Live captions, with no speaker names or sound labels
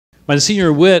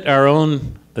Monsignor Witt, our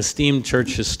own esteemed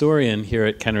church historian here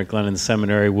at Kenrick-Glennon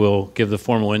Seminary, will give the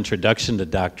formal introduction to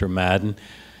Dr. Madden.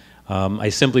 I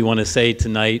simply want to say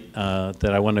tonight that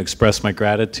I want to express my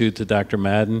gratitude to Dr.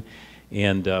 Madden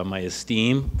and my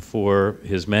esteem for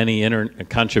his many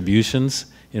contributions,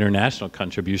 international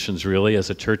contributions really, as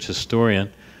a church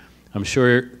historian. I'm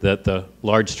sure that the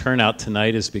large turnout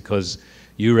tonight is because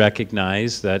you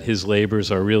recognize that his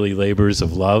labors are really labors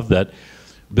of love that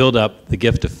build up the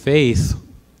gift of faith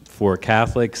for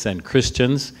Catholics and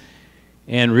Christians,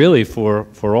 and really for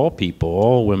all people,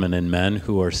 all women and men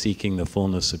who are seeking the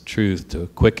fullness of truth, to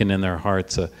quicken in their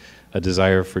hearts a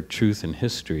desire for truth in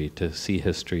history, to see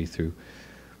history through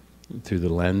the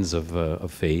lens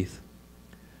of faith.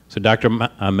 So Dr.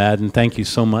 Madden, thank you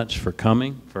so much for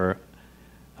coming, for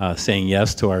saying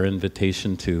yes to our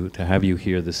invitation to have you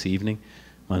here this evening.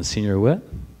 Monsignor Witt?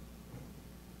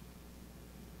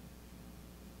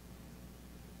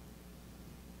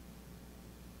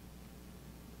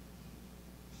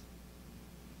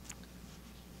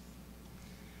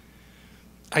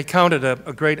 I count it a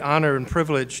great honor and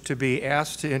privilege to be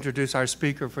asked to introduce our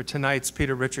speaker for tonight's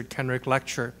Peter Richard Kenrick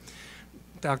Lecture,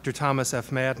 Dr. Thomas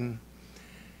F. Madden.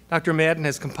 Dr. Madden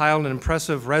has compiled an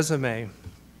impressive resume. It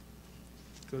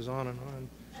goes on and on.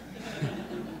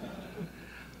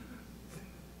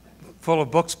 Full of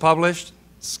books published,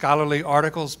 scholarly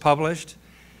articles published,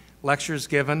 lectures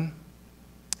given.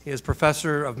 He is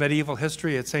professor of medieval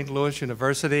history at St. Louis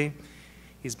University.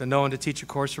 He's been known to teach a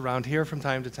course around here from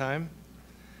time to time.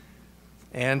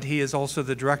 And he is also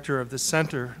the director of the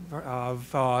Center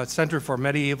for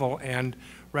Medieval and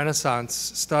Renaissance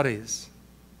Studies.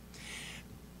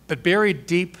 But buried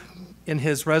deep in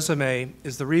his resume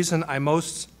is the reason I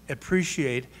most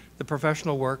appreciate the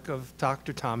professional work of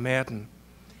Dr. Tom Madden.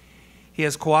 He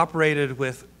has cooperated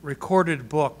with Recorded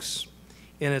Books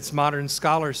in its Modern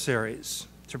Scholar series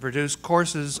to produce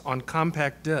courses on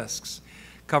compact discs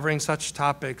covering such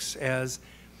topics as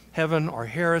Heaven or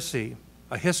Heresy,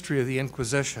 A History of the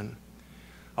Inquisition,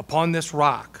 Upon This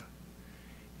Rock,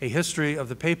 A History of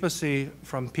the Papacy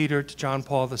from Peter to John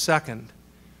Paul II,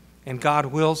 and God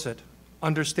Wills It,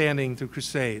 Understanding the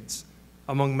Crusades,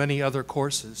 among many other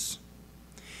courses.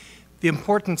 The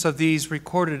importance of these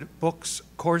recorded books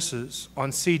courses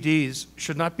on CDs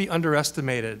should not be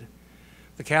underestimated.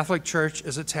 The Catholic Church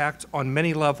is attacked on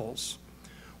many levels.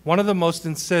 One of the most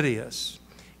insidious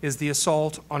is the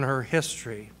assault on her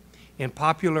history in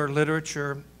popular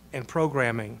literature and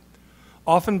programming,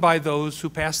 often by those who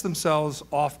pass themselves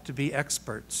off to be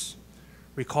experts.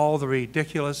 Recall the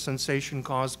ridiculous sensation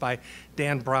caused by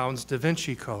Dan Brown's Da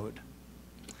Vinci Code.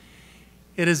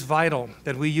 It is vital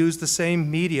that we use the same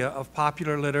media of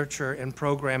popular literature and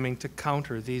programming to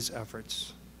counter these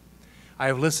efforts. I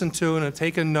have listened to and have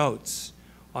taken notes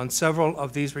on several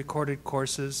of these recorded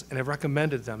courses and have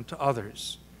recommended them to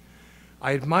others.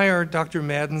 I admire Dr.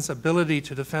 Madden's ability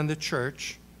to defend the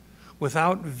church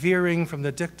without veering from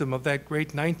the dictum of that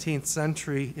great 19th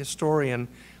century historian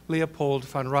Leopold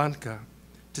von Ranke,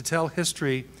 to tell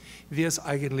history wie es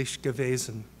eigentlich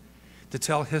gewesen, to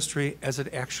tell history as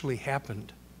it actually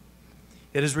happened.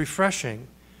 It is refreshing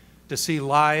to see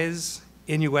lies,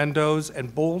 innuendos,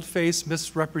 and bold-faced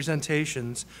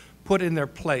misrepresentations put in their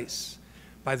place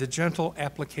by the gentle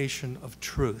application of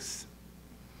truth.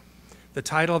 The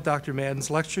title of Dr. Madden's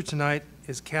lecture tonight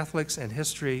is Catholics and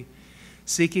History,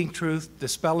 Seeking Truth,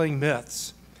 Dispelling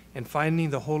Myths, and Finding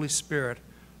the Holy Spirit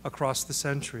Across the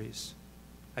Centuries.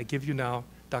 I give you now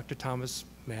Dr. Thomas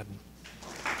Madden.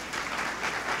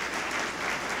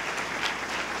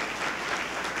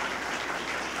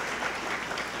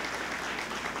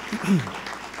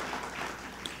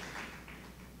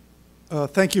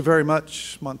 Thank you very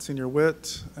much, Monsignor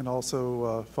Witt, and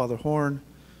also Father Horn.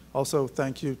 Also,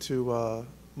 thank you to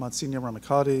Monsignor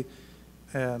Ramacati,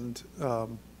 and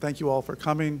thank you all for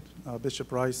coming,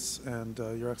 Bishop Rice and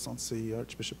Your Excellency,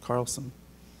 Archbishop Carlson.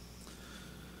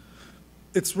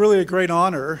 It's really a great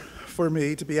honor for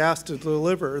me to be asked to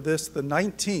deliver this, the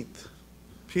 19th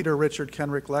Peter Richard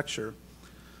Kenrick Lecture.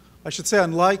 I should say,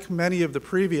 unlike many of the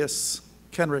previous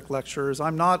Kenrick lectures,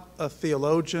 I'm not a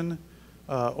theologian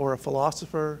or a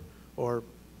philosopher or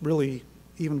really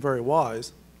even very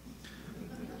wise.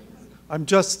 I'm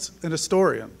just an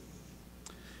historian.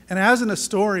 And as an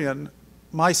historian,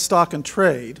 my stock and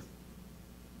trade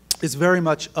is very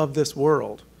much of this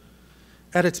world.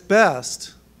 At its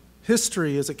best,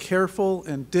 history is a careful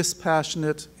and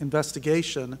dispassionate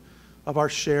investigation of our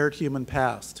shared human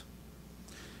past.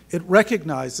 It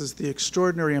recognizes the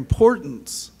extraordinary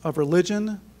importance of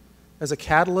religion as a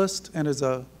catalyst and as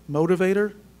a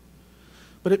motivator,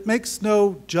 but it makes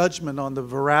no judgment on the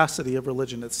veracity of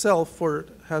religion itself, for it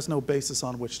has no basis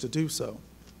on which to do so.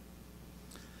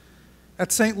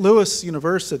 At St. Louis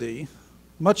University,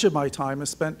 much of my time is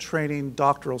spent training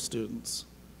doctoral students,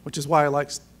 which is why I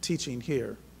like teaching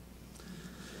here.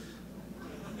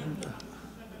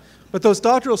 But those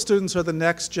doctoral students are the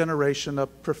next generation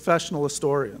of professional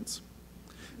historians.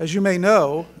 As you may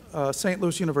know, St.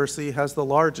 Louis University has the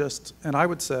largest, and I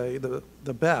would say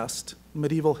the best,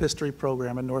 medieval history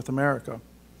program in North America.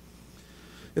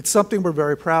 It's something we're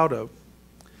very proud of.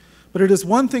 But it is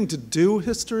one thing to do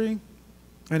history,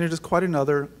 and it is quite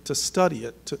another to study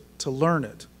it, to learn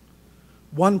it.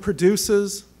 One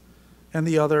produces, and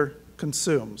the other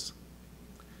consumes.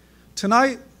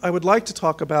 Tonight, I would like to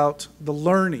talk about the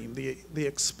learning, the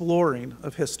exploring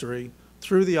of history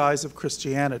through the eyes of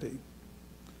Christianity.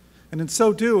 And in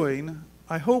so doing,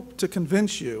 I hope to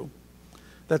convince you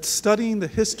that studying the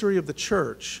history of the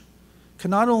church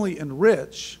can not only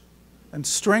enrich and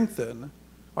strengthen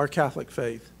our Catholic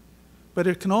faith, but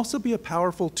it can also be a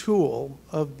powerful tool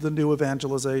of the new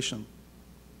evangelization.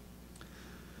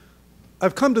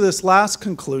 I've come to this last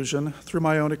conclusion through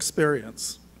my own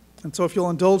experience. And so if you'll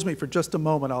indulge me for just a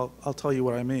moment, I'll tell you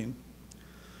what I mean.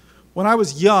 When I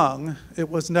was young, it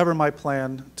was never my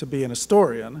plan to be an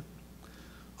historian.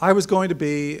 I was going to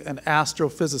be an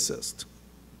astrophysicist.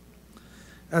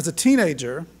 As a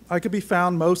teenager, I could be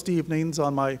found most evenings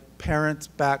on my parents'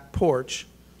 back porch,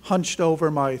 hunched over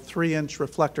my 3-inch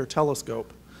reflector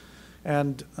telescope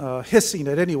and hissing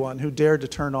at anyone who dared to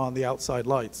turn on the outside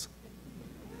lights.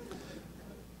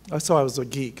 So I was a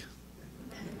geek.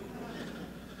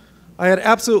 I had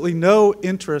absolutely no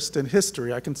interest in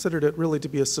history. I considered it really to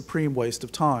be a supreme waste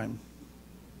of time.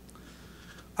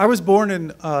 I was born in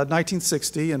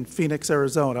 1960 in Phoenix,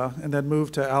 Arizona, and then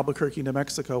moved to Albuquerque, New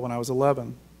Mexico when I was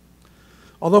 11.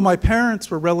 Although my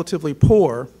parents were relatively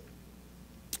poor,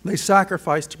 they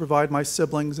sacrificed to provide my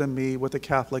siblings and me with a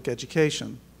Catholic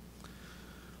education.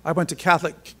 I went to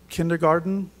Catholic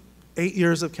kindergarten, 8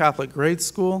 years of Catholic grade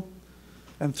school,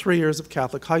 and 3 years of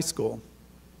Catholic high school.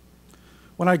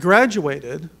 When I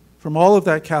graduated from all of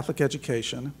that Catholic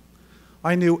education,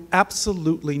 I knew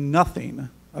absolutely nothing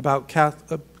about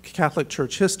Catholic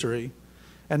church history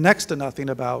and next to nothing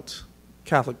about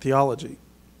Catholic theology.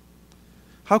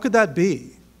 How could that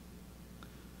be?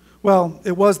 Well,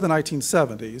 it was the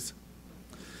 1970s,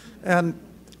 and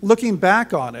looking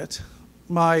back on it,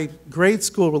 my grade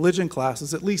school religion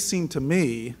classes at least seemed to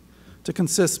me to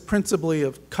consist principally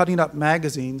of cutting up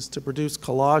magazines to produce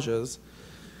collages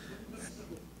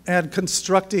and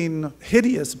constructing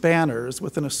hideous banners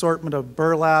with an assortment of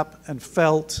burlap and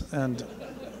felt and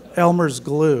Elmer's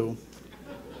glue.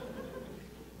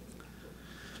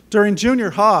 During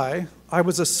junior high, I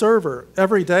was a server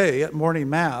every day at morning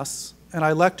mass, and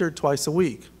I lectured twice a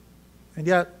week. And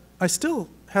yet, I still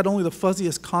had only the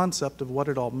fuzziest concept of what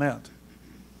it all meant.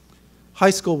 High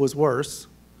school was worse.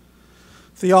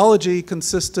 Theology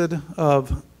consisted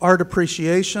of art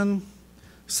appreciation,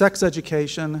 sex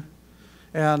education,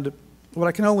 and what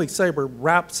I can only say were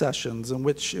rap sessions in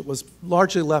which it was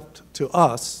largely left to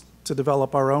us to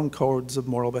develop our own codes of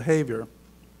moral behavior.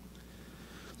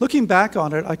 Looking back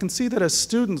on it, I can see that as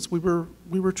students, we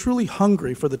were truly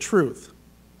hungry for the truth.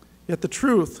 Yet the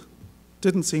truth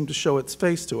didn't seem to show its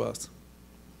face to us.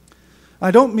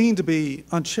 I don't mean to be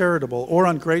uncharitable or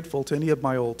ungrateful to any of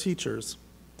my old teachers.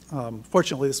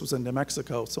 Fortunately, this was in New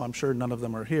Mexico, so I'm sure none of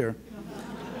them are here.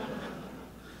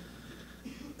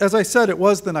 As I said, it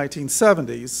was the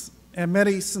 1970s, and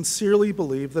many sincerely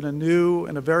believed that a new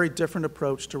and a very different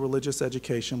approach to religious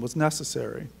education was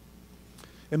necessary.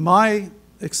 In my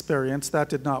experience, that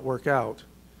did not work out.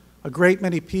 A great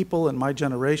many people in my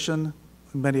generation,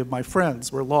 and many of my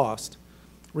friends, were lost,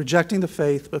 rejecting the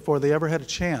faith before they ever had a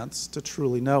chance to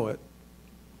truly know it.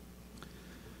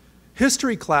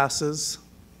 History classes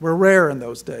were rare in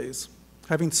those days,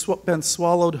 having been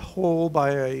swallowed whole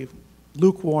by a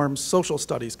lukewarm social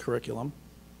studies curriculum.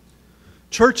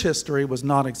 Church history was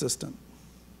non-existent.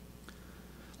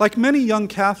 Like many young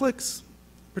Catholics,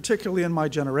 particularly in my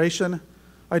generation,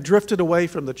 I drifted away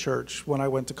from the church when I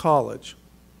went to college.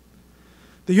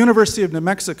 The University of New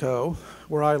Mexico,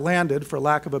 where I landed for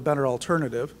lack of a better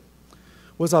alternative,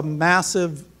 was a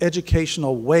massive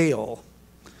educational whale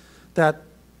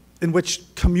in which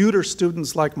commuter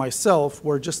students like myself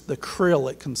were just the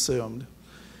krill it consumed,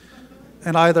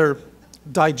 and either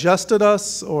digested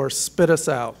us or spit us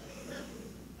out.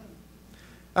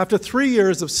 After 3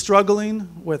 years of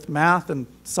struggling with math and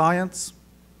science,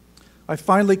 I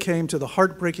finally came to the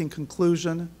heartbreaking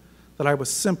conclusion that I was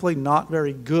simply not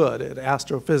very good at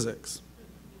astrophysics,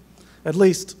 at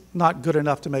least not good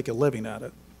enough to make a living at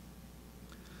it.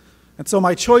 And so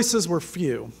my choices were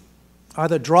few.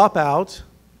 Either drop out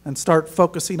and start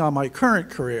focusing on my current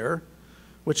career,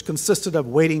 which consisted of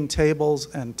waiting tables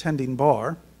and tending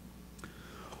bar,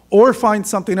 or find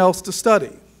something else to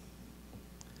study.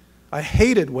 I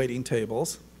hated waiting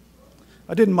tables.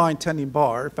 I didn't mind tending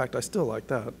bar. In fact, I still like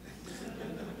that.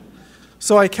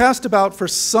 So I cast about for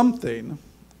something,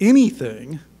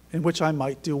 anything, in which I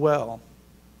might do well.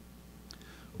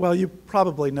 Well, you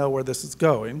probably know where this is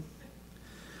going.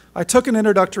 I took an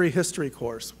introductory history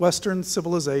course, Western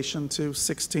Civilization to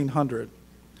 1600.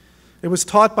 It was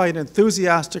taught by an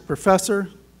enthusiastic professor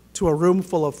to a room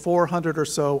full of 400 or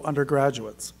so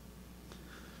undergraduates.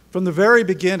 From the very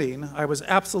beginning, I was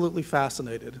absolutely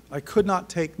fascinated. I could not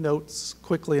take notes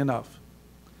quickly enough.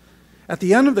 At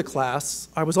the end of the class,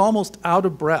 I was almost out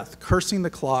of breath, cursing the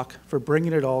clock for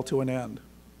bringing it all to an end.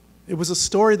 It was a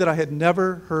story that I had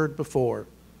never heard before.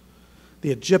 The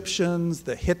Egyptians,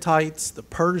 the Hittites, the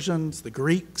Persians, the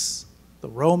Greeks, the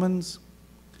Romans.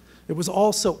 It was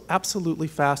all so absolutely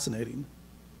fascinating.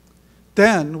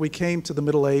 Then we came to the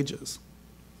Middle Ages.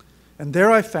 And there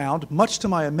I found, much to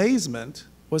my amazement,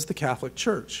 was the Catholic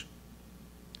Church.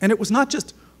 And it was not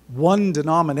just one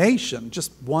denomination,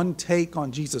 just one take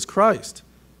on Jesus Christ.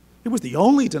 It was the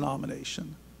only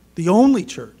denomination, the only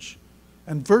church,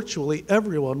 and virtually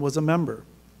everyone was a member.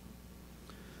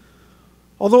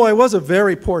 Although I was a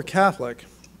very poor Catholic,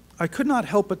 I could not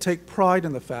help but take pride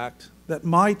in the fact that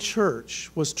my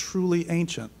church was truly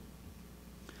ancient.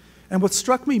 And what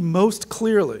struck me most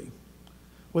clearly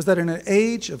was that in an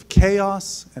age of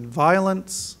chaos and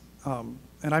violence, and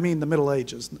I mean the Middle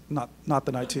Ages, not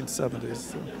the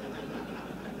 1970s,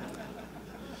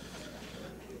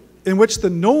 in which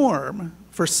the norm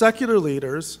for secular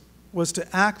leaders was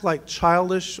to act like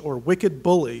childish or wicked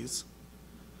bullies,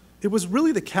 it was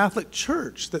really the Catholic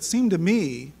Church that seemed to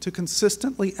me to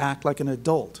consistently act like an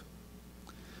adult.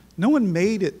 No one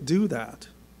made it do that.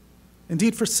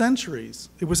 Indeed, for centuries,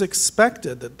 it was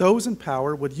expected that those in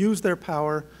power would use their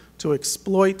power to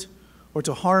exploit or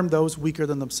to harm those weaker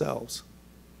than themselves.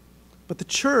 But the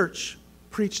church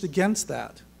preached against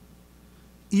that,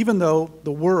 even though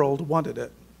the world wanted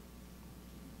it.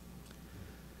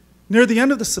 Near the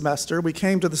end of the semester, we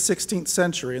came to the 16th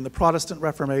century and the Protestant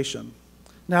Reformation.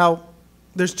 Now,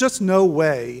 there's just no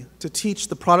way to teach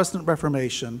the Protestant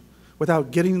Reformation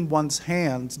without getting one's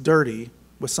hands dirty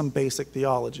with some basic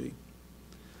theology.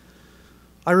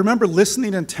 I remember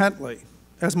listening intently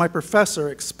as my professor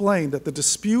explained that the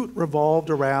dispute revolved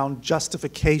around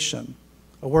justification,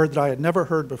 a word that I had never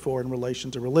heard before in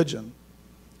relation to religion.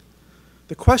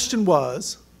 The question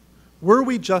was, were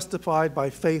we justified by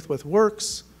faith with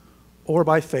works or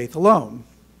by faith alone?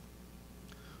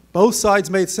 Both sides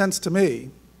made sense to me.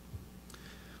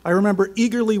 I remember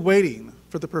eagerly waiting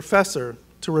for the professor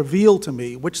to reveal to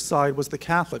me which side was the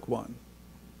Catholic one.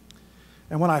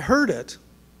 And when I heard it,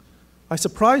 I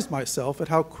surprised myself at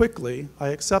how quickly I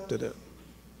accepted it.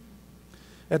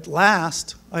 At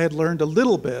last, I had learned a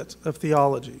little bit of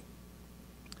theology.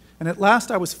 And at last,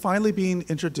 I was finally being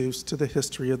introduced to the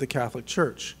history of the Catholic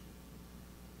Church.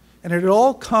 And it had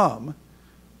all come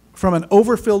from an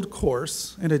overfilled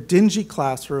course in a dingy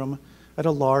classroom at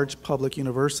a large public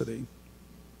university.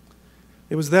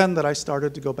 It was then that I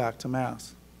started to go back to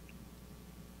Mass.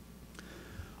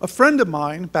 A friend of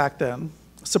mine back then,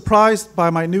 surprised by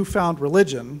my newfound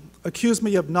religion, accused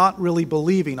me of not really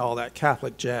believing all that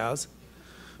Catholic jazz,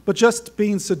 but just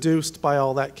being seduced by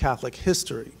all that Catholic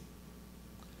history.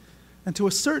 And to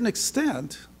a certain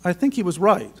extent, I think he was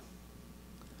right.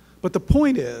 But the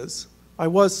point is, I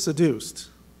was seduced.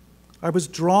 I was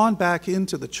drawn back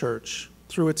into the church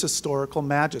through its historical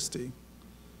majesty.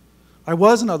 I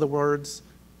was, in other words,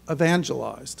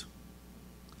 evangelized.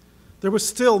 There was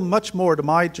still much more to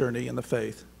my journey in the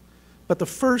faith, but the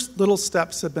first little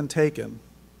steps had been taken,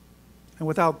 and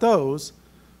without those,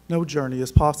 no journey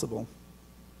is possible.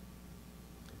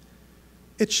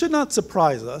 It should not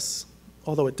surprise us,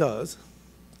 although it does,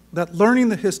 that learning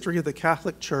the history of the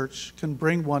Catholic Church can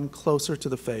bring one closer to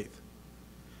the faith.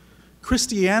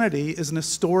 Christianity is an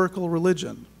historical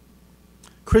religion.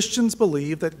 Christians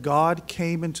believe that God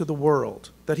came into the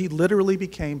world, that he literally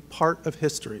became part of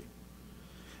history.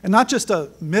 And not just a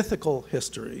mythical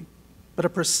history, but a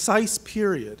precise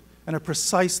period and a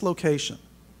precise location.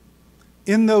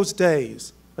 In those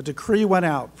days, a decree went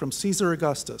out from Caesar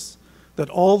Augustus that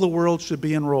all the world should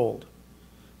be enrolled.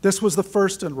 This was the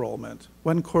first enrollment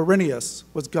when Quirinius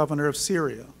was governor of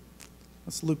Syria.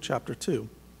 That's Luke chapter 2.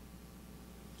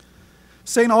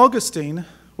 St. Augustine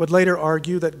would later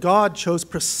argue that God chose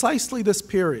precisely this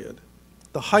period,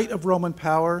 the height of Roman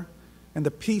power and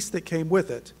the peace that came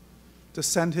with it, to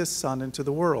send his Son into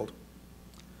the world.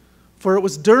 For it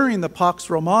was during the Pax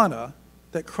Romana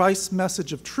that Christ's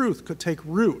message of truth could take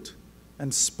root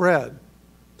and spread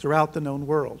throughout the known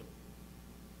world.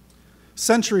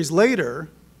 Centuries later,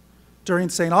 during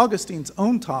St. Augustine's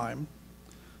own time,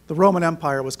 the Roman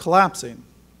Empire was collapsing.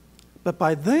 But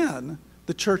by then,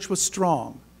 the church was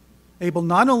strong, able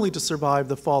not only to survive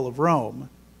the fall of Rome,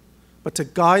 but to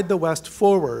guide the West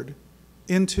forward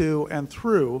into and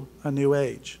through a new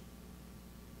age.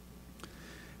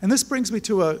 And this brings me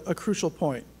to a crucial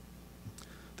point.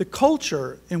 The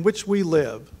culture in which we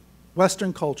live,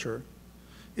 Western culture,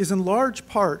 is in large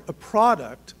part a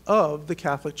product of the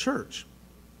Catholic Church.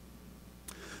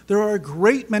 There are a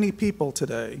great many people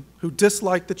today who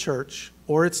dislike the church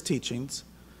or its teachings,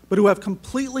 but who have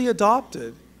completely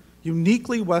adopted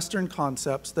uniquely Western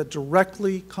concepts that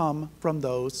directly come from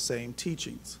those same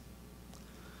teachings.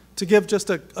 To give just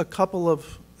a couple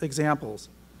of examples,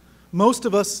 most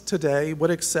of us today would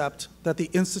accept that the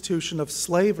institution of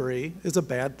slavery is a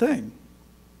bad thing.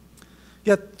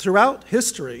 Yet throughout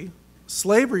history,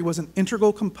 slavery was an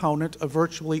integral component of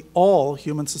virtually all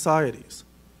human societies.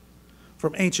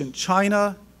 From ancient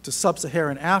China to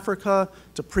sub-Saharan Africa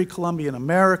to pre-Columbian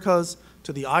Americas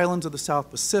to the islands of the South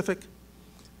Pacific,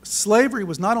 slavery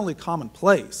was not only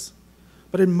commonplace,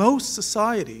 but in most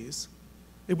societies,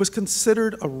 it was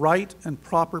considered a right and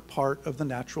proper part of the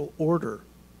natural order.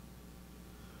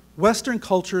 Western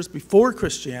cultures before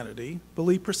Christianity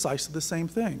believed precisely the same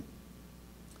thing.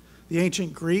 The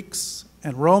ancient Greeks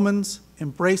and Romans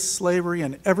embraced slavery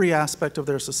in every aspect of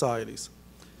their societies.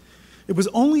 It was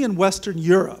only in Western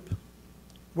Europe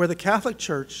where the Catholic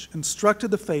Church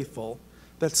instructed the faithful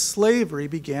that slavery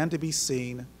began to be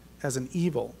seen as an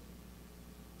evil.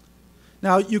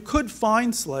 Now, you could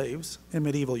find slaves in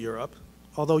medieval Europe,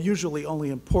 although usually only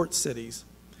in port cities,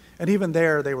 and even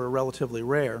there they were relatively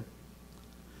rare.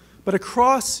 But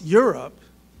across Europe,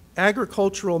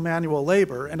 agricultural manual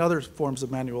labor and other forms of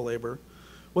manual labor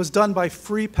was done by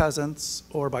free peasants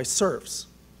or by serfs.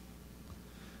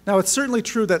 Now, it's certainly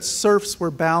true that serfs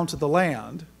were bound to the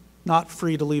land, not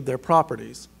free to leave their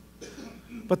properties.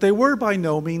 But they were by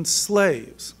no means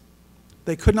slaves.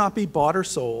 They could not be bought or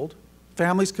sold.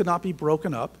 Families could not be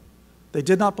broken up. They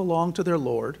did not belong to their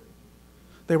lord.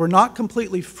 They were not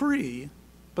completely free,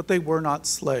 but they were not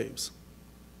slaves.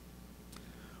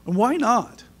 And why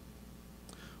not?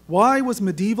 Why was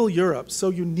medieval Europe so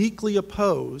uniquely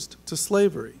opposed to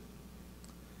slavery?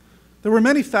 There were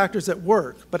many factors at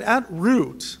work, but at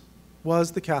root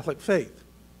was the Catholic faith.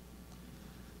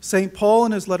 St. Paul,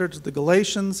 in his letter to the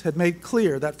Galatians, had made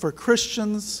clear that for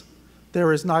Christians,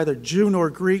 there is neither Jew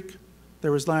nor Greek,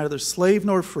 there is neither slave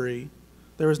nor free,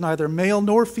 there is neither male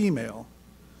nor female,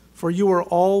 for you are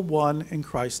all one in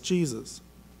Christ Jesus.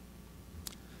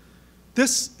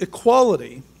 This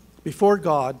equality before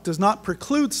God does not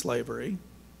preclude slavery.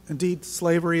 Indeed,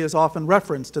 slavery is often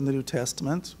referenced in the New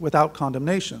Testament without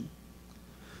condemnation.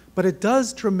 But it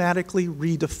does dramatically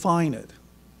redefine it.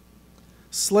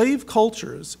 Slave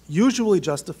cultures usually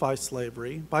justify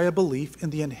slavery by a belief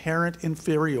in the inherent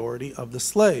inferiority of the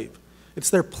slave. It's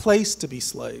their place to be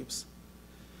slaves.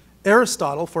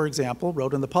 Aristotle, for example,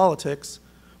 wrote in the Politics,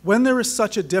 "When there is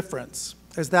such a difference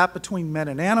as that between men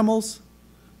and animals,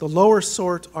 the lower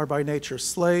sort are by nature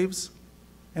slaves,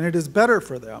 and it is better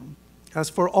for them, as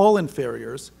for all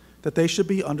inferiors, that they should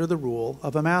be under the rule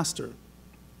of a master."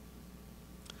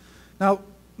 Now,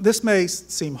 this may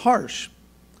seem harsh,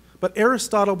 but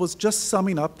Aristotle was just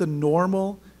summing up the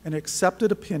normal and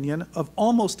accepted opinion of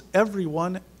almost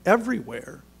everyone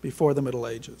everywhere before the Middle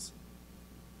Ages.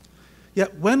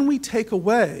 Yet when we take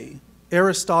away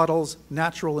Aristotle's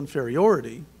natural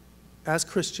inferiority, as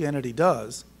Christianity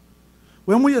does,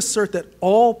 when we assert that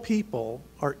all people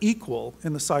are equal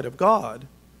in the sight of God,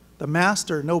 the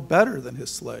master no better than his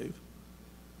slave,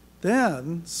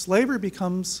 then slavery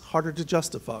becomes harder to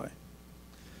justify.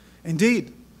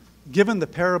 Indeed, given the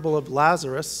parable of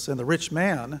Lazarus and the rich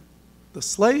man, the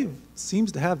slave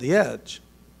seems to have the edge.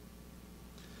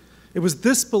 It was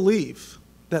this belief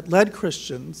that led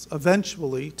Christians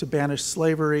eventually to banish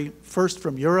slavery first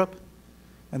from Europe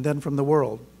and then from the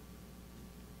world.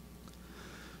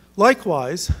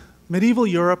 Likewise, medieval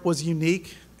Europe was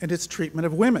unique in its treatment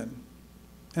of women,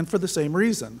 and for the same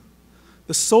reason.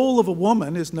 The soul of a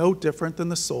woman is no different than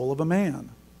the soul of a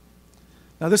man.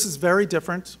 Now, this is very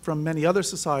different from many other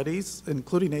societies,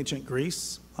 including ancient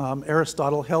Greece.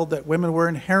 Aristotle held that women were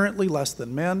inherently less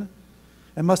than men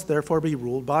and must therefore be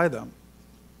ruled by them.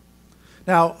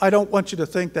 Now, I don't want you to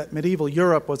think that medieval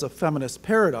Europe was a feminist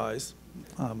paradise.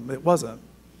 It wasn't.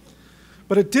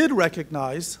 But it did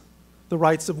recognize the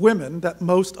rights of women that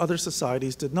most other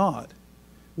societies did not.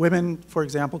 Women, for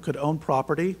example, could own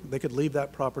property. They could leave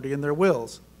that property in their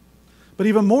wills. But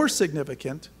even more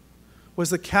significant was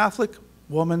the Catholic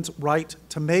woman's right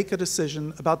to make a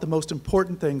decision about the most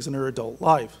important things in her adult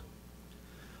life.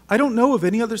 I don't know of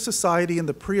any other society in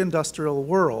the pre-industrial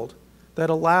world that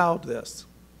allowed this.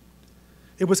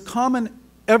 It was common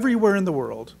everywhere in the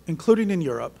world, including in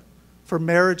Europe, for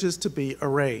marriages to be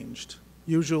arranged,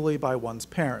 usually by one's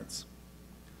parents.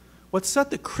 What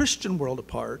set the Christian world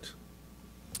apart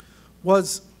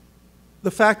was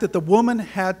the fact that the woman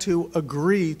had to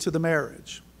agree to the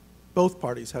marriage. Both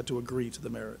parties had to agree to the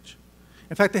marriage.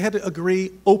 In fact, they had to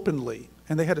agree openly,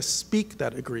 and they had to speak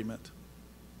that agreement.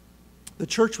 The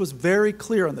church was very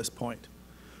clear on this point.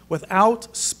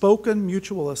 Without spoken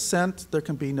mutual assent, there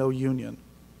can be no union.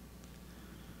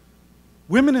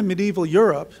 Women in medieval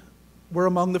Europe were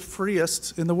among the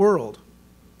freest in the world.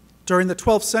 During the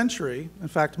 12th century, in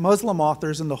fact, Muslim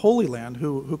authors in the Holy Land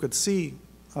who could see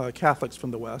Catholics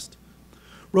from the West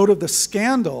wrote of the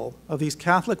scandal of these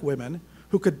Catholic women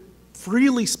who could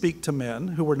freely speak to men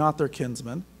who were not their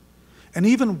kinsmen and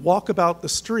even walk about the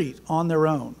street on their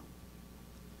own.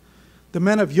 The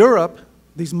men of Europe,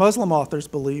 these Muslim authors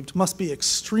believed, must be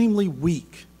extremely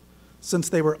weak since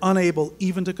they were unable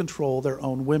even to control their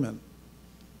own women.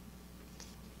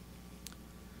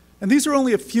 And these are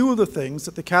only a few of the things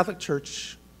that the Catholic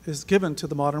Church is given to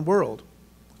the modern world,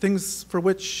 things for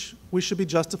which we should be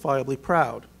justifiably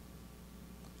proud.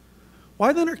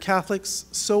 Why then are Catholics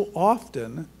so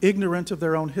often ignorant of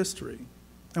their own history?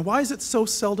 And why is it so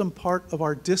seldom part of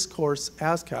our discourse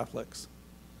as Catholics?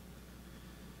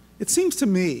 It seems to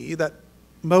me that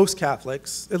most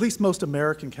Catholics, at least most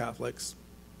American Catholics,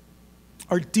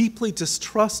 are deeply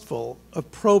distrustful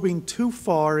of probing too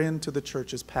far into the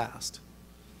Church's past.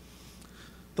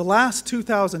 The last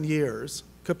 2,000 years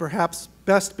could perhaps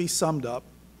best be summed up,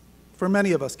 for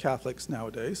many of us Catholics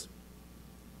nowadays,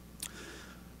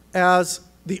 as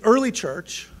the early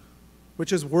church,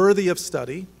 which is worthy of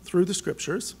study through the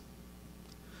scriptures.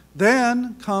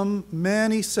 Then come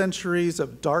many centuries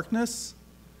of darkness,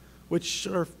 which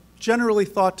are generally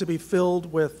thought to be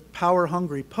filled with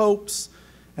power-hungry popes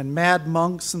and mad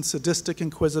monks and sadistic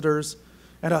inquisitors,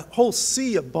 and a whole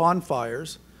sea of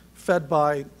bonfires fed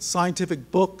by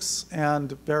scientific books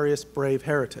and various brave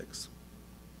heretics.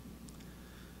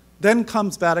 Then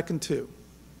comes Vatican II.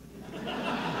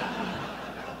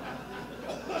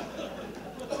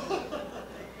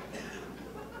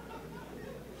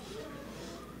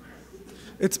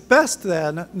 It's best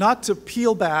then not to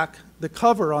peel back the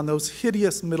cover on those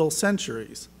hideous middle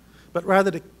centuries, but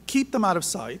rather to keep them out of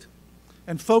sight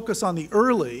and focus on the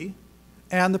early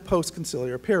and the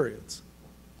post-conciliar periods.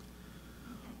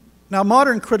 Now,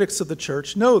 modern critics of the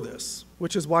Church know this,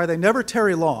 which is why they never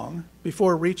tarry long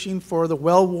before reaching for the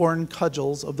well-worn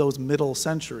cudgels of those middle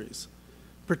centuries,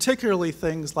 particularly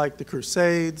things like the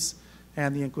Crusades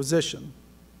and the Inquisition.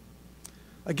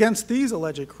 Against these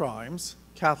alleged crimes,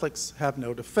 Catholics have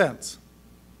no defense.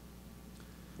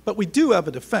 But we do have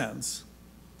a defense,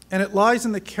 and it lies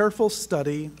in the careful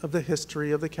study of the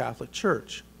history of the Catholic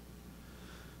Church.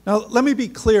 Now, let me be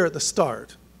clear at the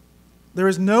start. There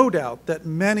is no doubt that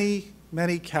many,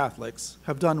 many Catholics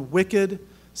have done wicked,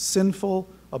 sinful,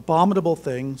 abominable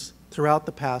things throughout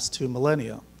the past 2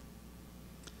 millennia.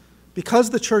 Because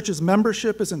the Church's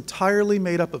membership is entirely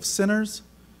made up of sinners,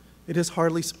 it is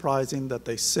hardly surprising that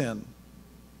they sin.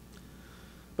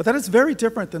 But that is very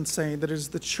different than saying that it is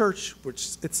the Church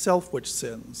itself which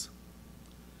sins.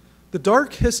 The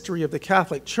dark history of the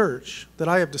Catholic Church that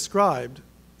I have described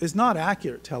is not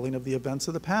accurate telling of the events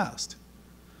of the past.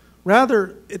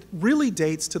 Rather, it really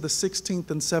dates to the 16th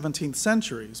and 17th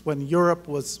centuries when Europe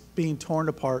was being torn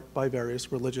apart by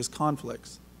various religious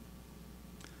conflicts.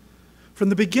 From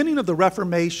the beginning of the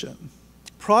Reformation,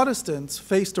 Protestants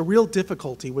faced a real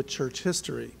difficulty with church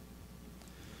history.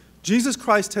 Jesus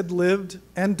Christ had lived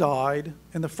and died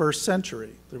in the 1st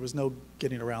century. There was no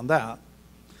getting around that.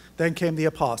 Then came the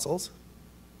apostles.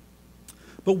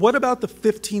 But what about the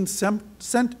 15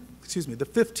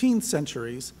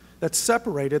 centuries that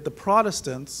separated the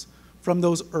Protestants from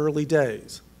those early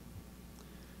days?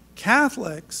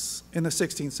 Catholics in the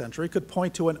 16th century could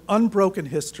point to an unbroken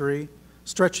history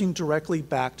stretching directly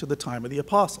back to the time of the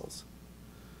apostles.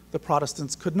 The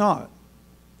Protestants could not.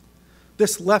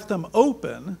 This left them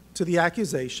open to the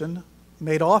accusation,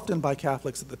 made often by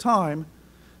Catholics at the time,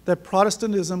 that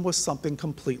Protestantism was something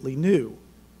completely new.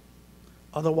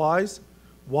 Otherwise,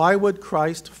 why would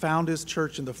Christ found his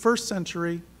church in the 1st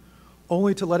century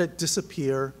only to let it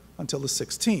disappear until the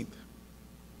 16th?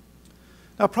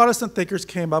 Now, Protestant thinkers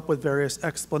came up with various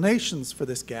explanations for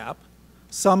this gap.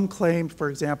 Some claimed, for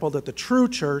example, that the true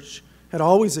church had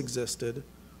always existed,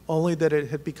 only that it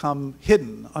had become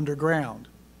hidden underground,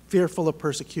 fearful of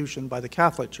persecution by the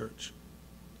Catholic Church.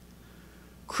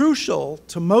 Crucial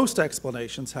to most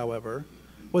explanations, however,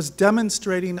 was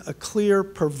demonstrating a clear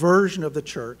perversion of the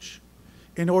Church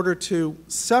in order to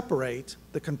separate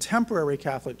the contemporary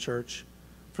Catholic Church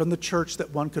from the Church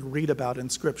that one could read about in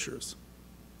Scriptures.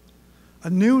 A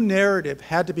new narrative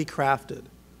had to be crafted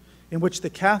in which the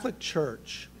Catholic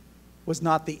Church was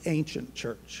not the ancient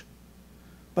Church,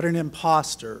 but an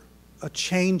impostor, a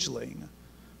changeling,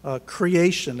 a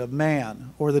creation of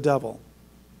man or the devil.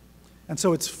 And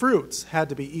so its fruits had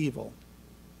to be evil.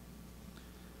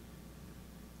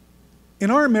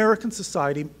 In our American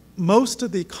society, most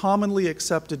of the commonly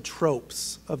accepted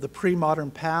tropes of the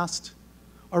pre-modern past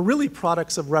are really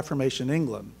products of Reformation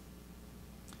England.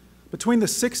 Between the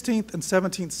 16th and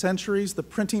 17th centuries, the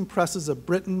printing presses of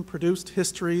Britain produced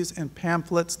histories and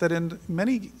pamphlets that in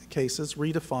many cases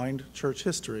redefined church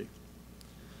history.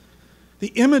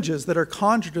 The images that are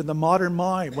conjured in the modern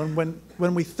mind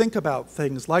when we think about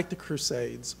things like the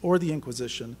Crusades or the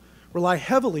Inquisition rely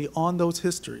heavily on those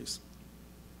histories.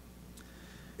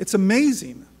 It's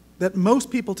amazing that most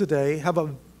people today have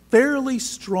a fairly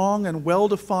strong and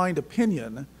well-defined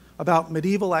opinion about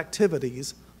medieval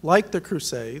activities like the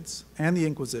Crusades and the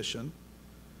Inquisition,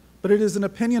 but it is an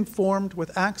opinion formed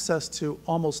with access to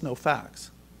almost no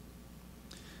facts.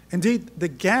 Indeed, the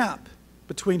gap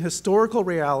between historical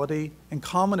reality and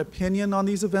common opinion on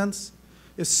these events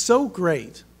is so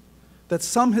great that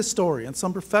some historians,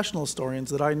 some professional historians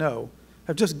that I know,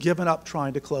 have just given up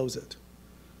trying to close it.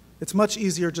 It's much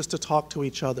easier just to talk to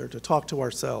each other, to talk to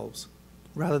ourselves,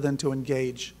 rather than to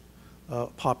engage a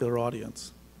popular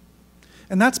audience.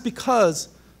 And that's because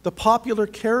the popular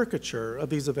caricature of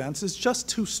these events is just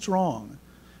too strong,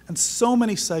 and so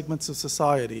many segments of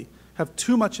society have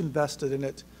too much invested in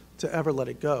it to ever let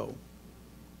it go.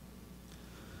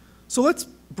 So let's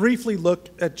briefly look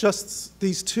at just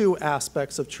these two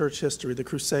aspects of church history, the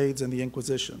Crusades and the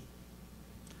Inquisition.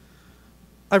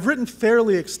 I've written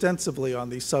fairly extensively on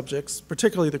these subjects,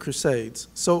 particularly the Crusades,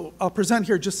 so I'll present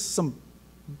here just some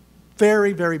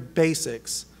very, very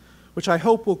basics, which I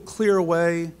hope will clear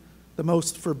away the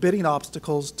most forbidding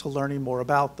obstacles to learning more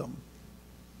about them.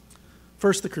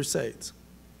 First, the Crusades.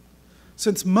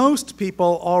 Since most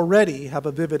people already have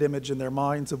a vivid image in their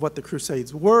minds of what the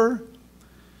Crusades were,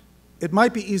 it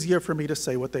might be easier for me to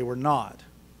say what they were not.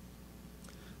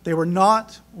 They were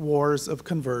not wars of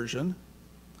conversion.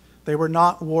 They were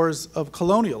not wars of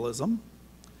colonialism.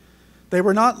 They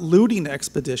were not looting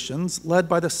expeditions led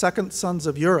by the second sons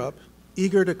of Europe,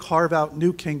 eager to carve out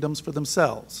new kingdoms for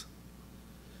themselves.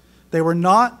 They were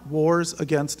not wars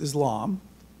against Islam.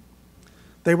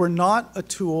 They were not a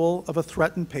tool of a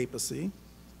threatened papacy.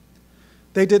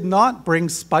 They did not bring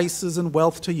spices and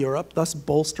wealth to Europe, thus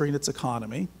bolstering its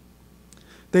economy.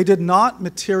 They did not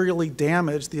materially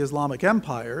damage the Islamic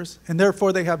empires, and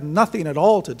therefore they have nothing at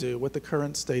all to do with the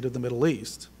current state of the Middle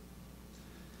East.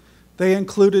 They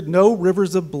included no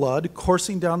rivers of blood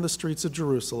coursing down the streets of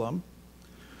Jerusalem,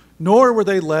 nor were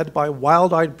they led by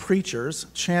wild-eyed preachers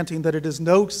chanting that it is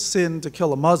no sin to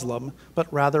kill a Muslim,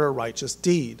 but rather a righteous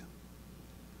deed.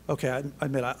 Okay, I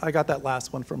admit, I got that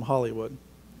last one from Hollywood.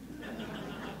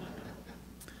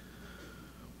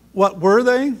 What were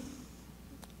they?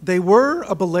 They were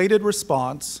a belated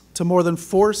response to more than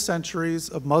 4 centuries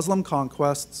of Muslim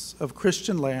conquests of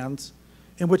Christian lands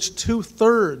in which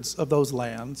 2/3 of those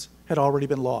lands had already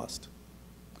been lost.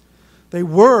 They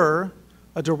were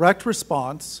a direct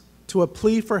response to a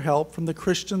plea for help from the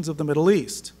Christians of the Middle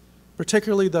East,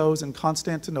 particularly those in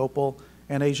Constantinople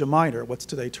and Asia Minor, what's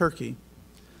today Turkey,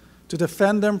 to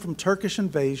defend them from Turkish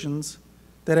invasions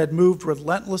that had moved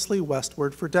relentlessly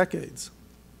westward for decades.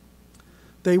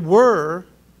 They were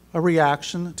a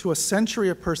reaction to a century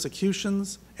of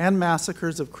persecutions and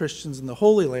massacres of Christians in the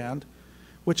Holy Land,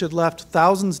 which had left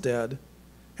thousands dead,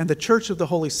 and the Church of the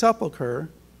Holy Sepulchre,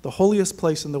 the holiest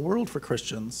place in the world for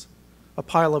Christians, a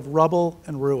pile of rubble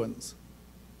and ruins.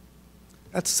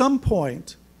 At some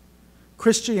point,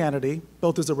 Christianity,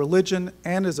 both as a religion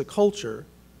and as a culture,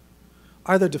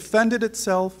 either defended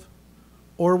itself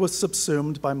or was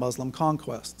subsumed by Muslim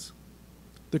conquests.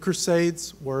 The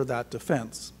Crusades were that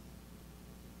defense.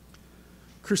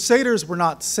 Crusaders were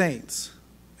not saints.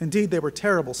 Indeed, they were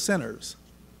terrible sinners.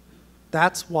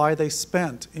 That's why they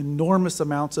spent enormous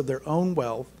amounts of their own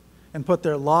wealth and put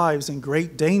their lives in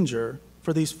great danger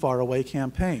for these faraway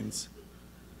campaigns.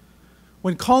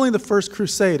 When calling the First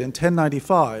Crusade in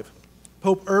 1095,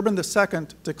 Pope Urban II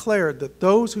declared that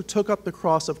those who took up the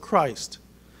cross of Christ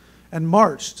and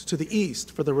marched to the east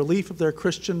for the relief of their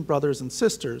Christian brothers and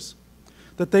sisters,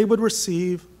 that they would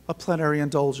receive a plenary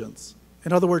indulgence.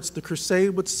 In other words, the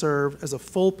crusade would serve as a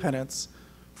full penance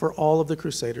for all of the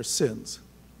crusaders' sins.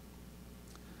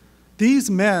 These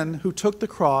men who took the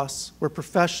cross were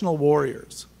professional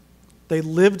warriors. They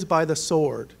lived by the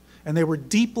sword, and they were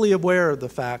deeply aware of the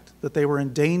fact that they were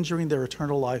endangering their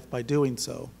eternal life by doing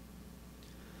so.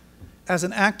 As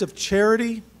an act of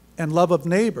charity and love of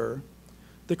neighbor,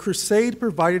 the crusade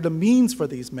provided a means for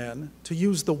these men to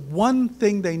use the one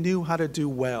thing they knew how to do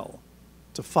well,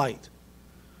 to fight,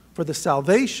 for the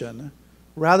salvation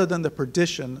rather than the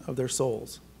perdition of their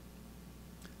souls.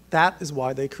 That is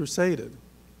why they crusaded.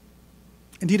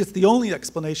 Indeed, it's the only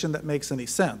explanation that makes any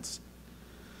sense.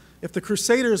 If the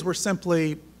crusaders were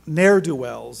simply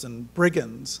ne'er-do-wells and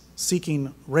brigands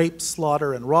seeking rape,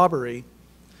 slaughter, and robbery,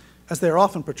 as they are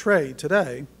often portrayed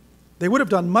today, they would have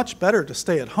done much better to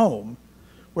stay at home,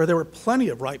 where there were plenty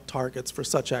of ripe targets for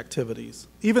such activities,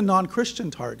 even non-Christian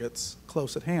targets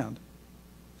close at hand.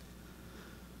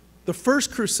 The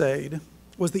First Crusade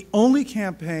was the only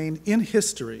campaign in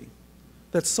history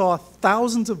that saw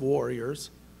thousands of warriors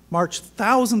march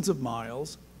thousands of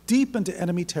miles deep into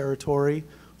enemy territory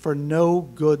for no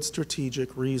good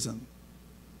strategic reason.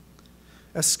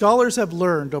 As scholars have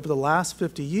learned over the last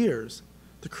 50 years,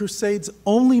 the Crusades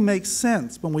only make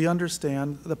sense when we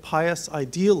understand the pious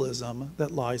idealism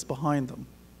that lies behind them.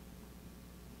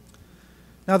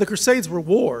 Now, the Crusades were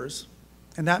wars,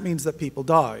 and that means that people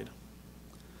died.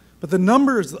 But the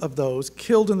numbers of those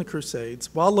killed in the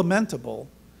Crusades, while lamentable,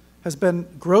 has been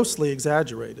grossly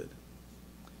exaggerated.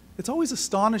 It's always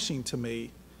astonishing to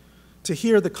me to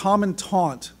hear the common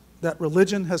taunt that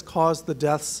religion has caused the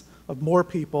deaths of more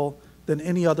people than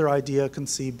any other idea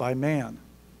conceived by man.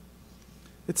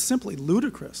 It's simply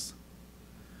ludicrous.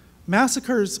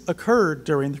 Massacres occurred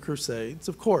during the Crusades,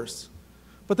 of course,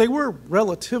 but they were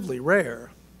relatively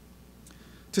rare.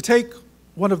 To take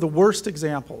one of the worst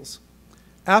examples,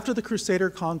 after the Crusader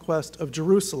conquest of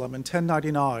Jerusalem in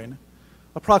 1099,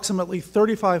 approximately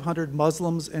 3,500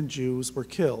 Muslims and Jews were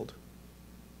killed.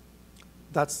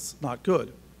 That's not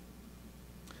good.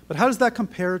 But how does that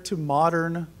compare to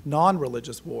modern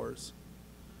non-religious wars?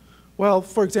 Well,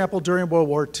 for example, during World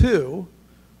War II,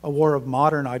 a war of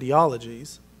modern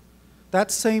ideologies, that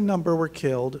same number were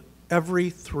killed every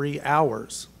 3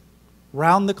 hours,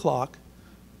 round the clock,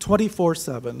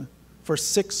 24/7, for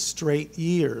 6 straight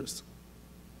years.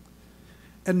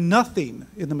 And nothing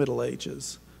in the Middle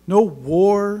Ages, no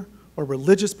war or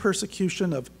religious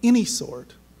persecution of any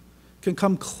sort, can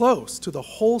come close to the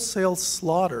wholesale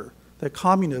slaughter that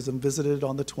communism visited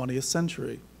on the 20th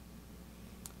century,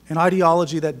 an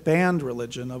ideology that banned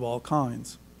religion of all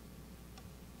kinds.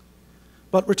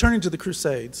 But returning to the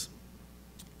Crusades,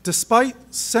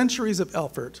 despite centuries of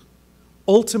effort,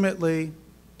 ultimately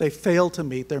they failed to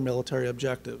meet their military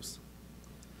objectives.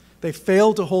 They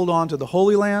failed to hold on to the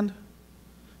Holy Land,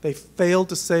 they failed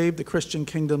to save the Christian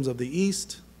kingdoms of the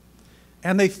East,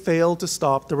 and they failed to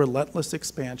stop the relentless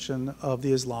expansion of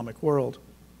the Islamic world.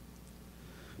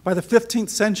 By the 15th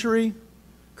century,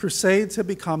 crusades had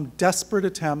become desperate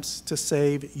attempts to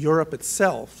save Europe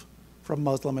itself from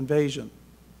Muslim invasion.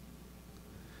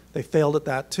 They failed at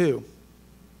that too.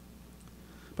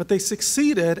 But they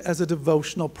succeeded as a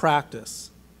devotional practice,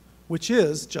 which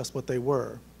is just what they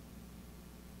were.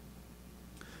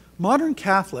 Modern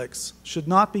Catholics should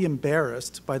not be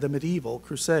embarrassed by the medieval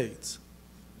crusades.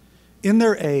 In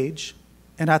their age,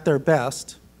 and at their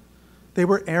best, they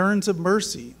were errands of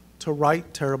mercy to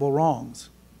right terrible wrongs.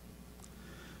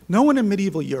 No one in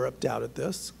medieval Europe doubted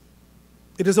this.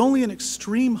 It is only in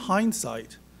extreme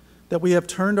hindsight that we have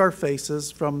turned our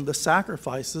faces from the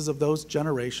sacrifices of those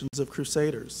generations of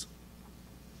crusaders.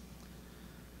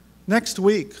 Next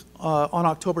week, on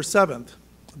October 7th,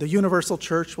 the Universal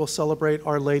Church will celebrate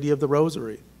Our Lady of the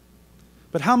Rosary.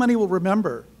 But how many will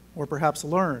remember, or perhaps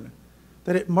learn,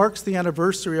 that it marks the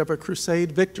anniversary of a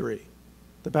crusade victory,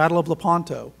 the Battle of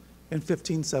Lepanto in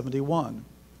 1571?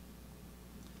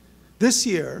 This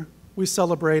year, we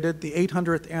celebrated the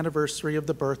 800th anniversary of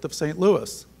the birth of St.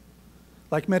 Louis.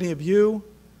 Like many of you,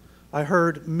 I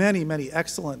heard many, many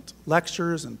excellent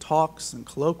lectures and talks and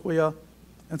colloquia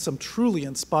and some truly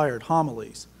inspired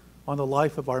homilies on the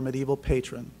life of our medieval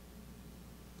patron.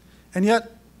 And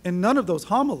yet, in none of those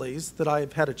homilies that I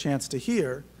have had a chance to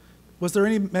hear, was there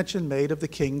any mention made of the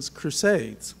King's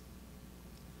Crusades.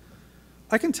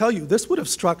 I can tell you, this would have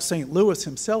struck St. Louis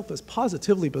himself as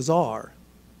positively bizarre.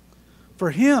 For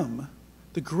him,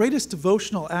 the greatest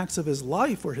devotional acts of his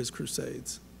life were his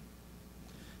crusades.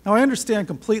 Now, I understand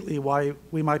completely why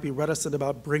we might be reticent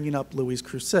about bringing up Louis's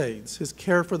crusades. His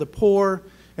care for the poor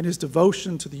and his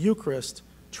devotion to the Eucharist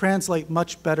translate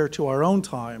much better to our own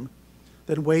time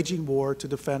than waging war to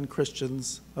defend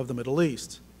Christians of the Middle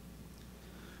East.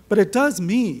 But it does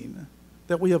mean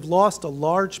that we have lost a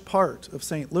large part of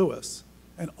St. Louis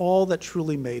and all that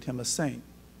truly made him a saint.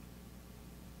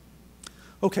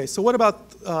 Okay, so what about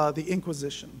the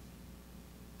Inquisition?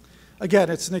 Again,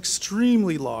 it's an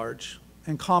extremely large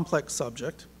and complex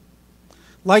subject.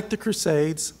 Like the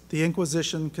Crusades, the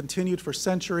Inquisition continued for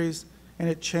centuries, and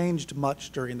it changed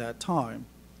much during that time.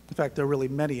 In fact, there are really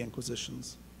many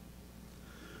Inquisitions.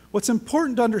 What's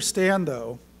important to understand,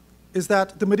 though, is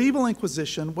that the medieval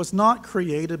Inquisition was not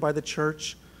created by the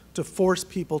Church to force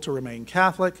people to remain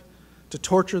Catholic, to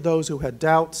torture those who had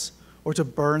doubts, or to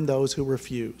burn those who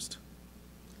refused.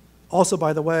 Also,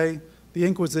 by the way, the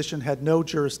Inquisition had no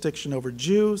jurisdiction over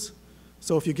Jews,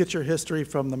 so if you get your history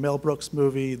from the Mel Brooks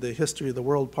movie, The History of the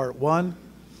World, Part 1,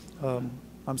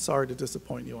 I'm sorry to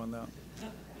disappoint you on that.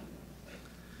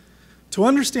 To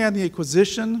understand the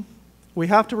Inquisition, we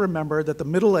have to remember that the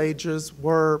Middle Ages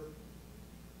were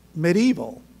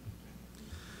medieval.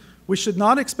 We should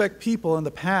not expect people in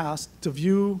the past to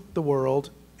view the world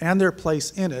and their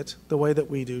place in it the way that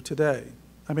we do today.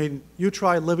 I mean, you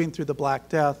try living through the Black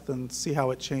Death and see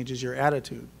how it changes your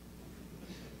attitude.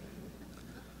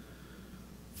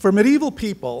 For medieval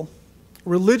people,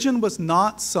 religion was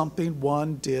not something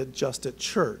one did just at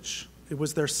church. It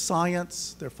was their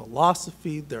science, their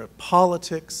philosophy, their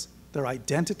politics, their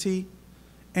identity,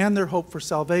 and their hope for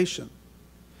salvation.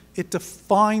 It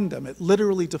defined them, it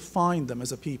literally defined them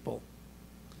as a people.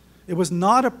 It was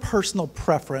not a personal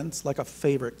preference like a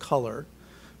favorite color,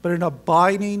 but an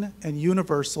abiding and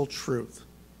universal truth.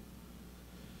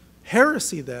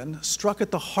 Heresy then struck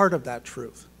at the heart of that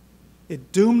truth.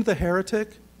 It doomed the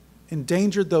heretic,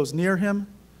 endangered those near him,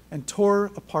 and tore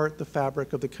apart the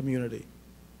fabric of the community.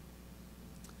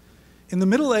 In the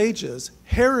Middle Ages,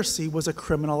 heresy was a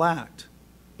criminal act,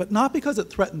 but not because it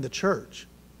threatened the church,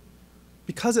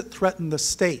 because it threatened the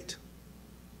state.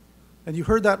 And you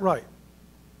heard that right.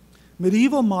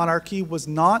 Medieval monarchy was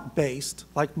not based,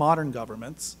 like modern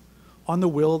governments, on the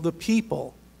will of the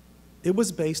people. It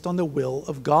was based on the will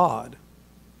of God.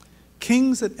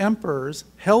 Kings and emperors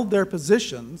held their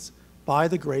positions by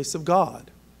the grace of God.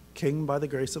 King by the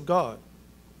grace of God.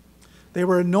 They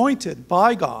were anointed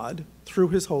by God through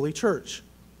his holy church.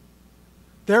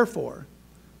 Therefore,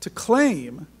 to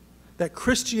claim that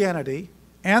Christianity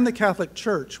and the Catholic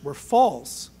Church were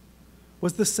false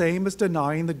was the same as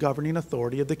denying the governing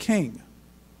authority of the king,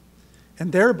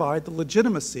 and thereby the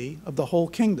legitimacy of the whole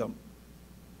kingdom.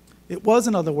 It was,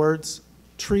 in other words,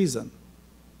 treason.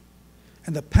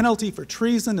 And the penalty for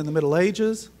treason in the Middle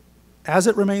Ages, as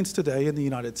it remains today in the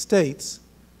United States,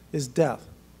 is death.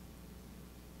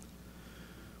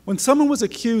 When someone was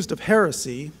accused of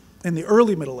heresy in the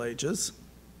early Middle Ages,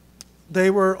 they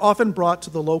were often brought to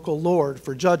the local lord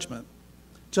for judgment,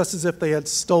 just as if they had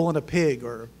stolen a pig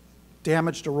or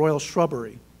damaged a royal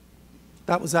shrubbery.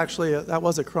 That was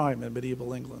a crime in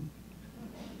medieval England.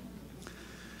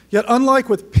 Yet unlike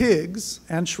with pigs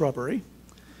and shrubbery,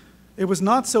 it was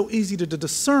not so easy to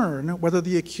discern whether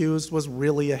the accused was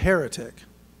really a heretic.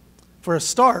 For a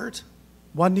start,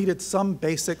 one needed some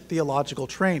basic theological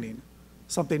training,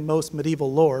 something most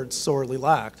medieval lords sorely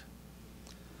lacked.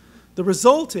 The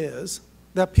result is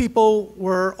that people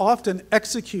were often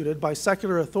executed by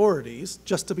secular authorities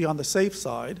just to be on the safe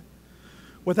side,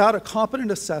 without a competent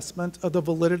assessment of the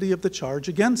validity of the charge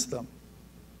against them.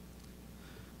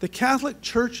 The Catholic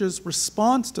Church's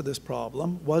response to this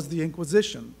problem was the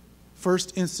Inquisition,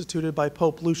 first instituted by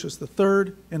Pope Lucius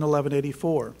III in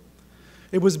 1184.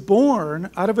 It was born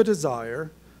out of a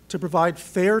desire to provide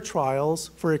fair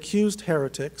trials for accused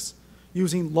heretics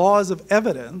using laws of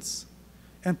evidence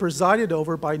and presided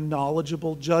over by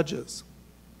knowledgeable judges.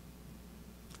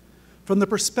 From the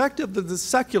perspective of the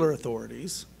secular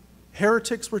authorities,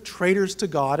 heretics were traitors to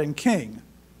God and king,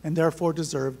 and therefore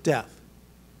deserved death.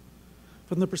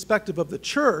 From the perspective of the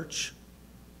church,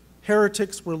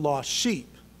 heretics were lost sheep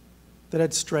that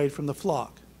had strayed from the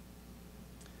flock.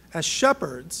 As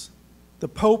shepherds, the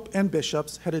Pope and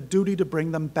bishops had a duty to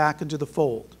bring them back into the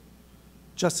fold,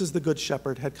 just as the Good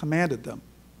Shepherd had commanded them.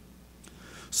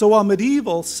 So while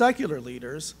medieval secular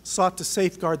leaders sought to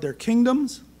safeguard their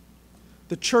kingdoms,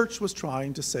 the church was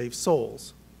trying to save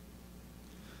souls.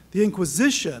 The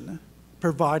Inquisition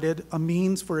provided a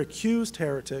means for accused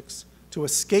heretics to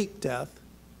escape death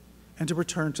and to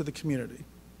return to the community.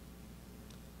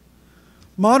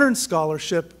 Modern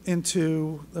scholarship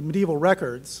into the medieval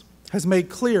records has made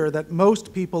clear that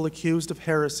most people accused of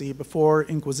heresy before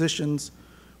Inquisitions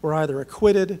were either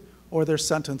acquitted or their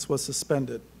sentence was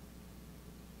suspended.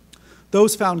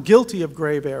 Those found guilty of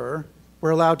grave error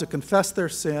were allowed to confess their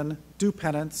sin, do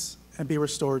penance, and be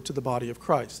restored to the body of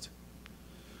Christ.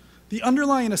 The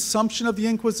underlying assumption of the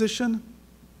Inquisition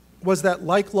was that,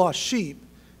 like lost sheep,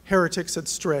 heretics had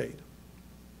strayed.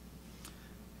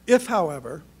 If,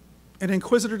 however, an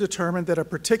inquisitor determined that a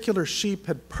particular sheep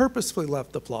had purposefully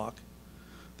left the flock,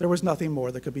 there was nothing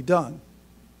more that could be done.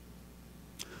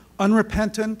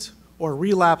 Unrepentant or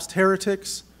relapsed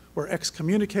heretics were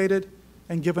excommunicated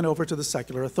and given over to the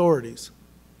secular authorities.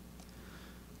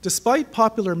 Despite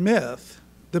popular myth,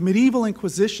 the medieval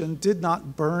Inquisition did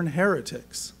not burn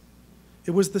heretics.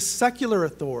 It was the secular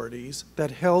authorities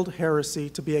that held heresy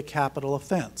to be a capital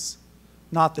offense,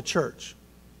 not the church.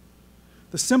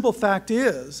 The simple fact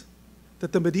is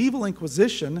that the medieval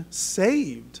Inquisition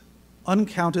saved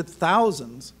uncounted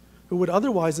thousands who would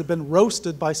otherwise have been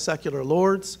roasted by secular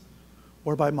lords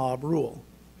or by mob rule.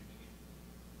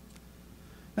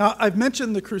 Now, I've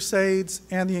mentioned the Crusades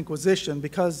and the Inquisition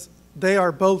because they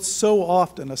are both so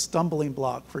often a stumbling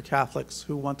block for Catholics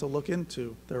who want to look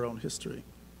into their own history.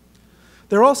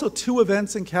 There are also two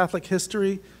events in Catholic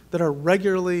history that are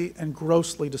regularly and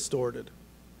grossly distorted.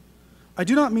 I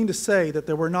do not mean to say that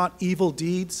there were not evil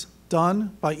deeds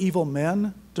done by evil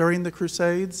men during the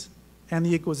Crusades and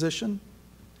the Inquisition.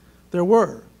 There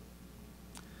were.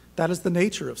 That is the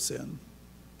nature of sin.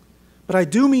 But I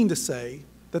do mean to say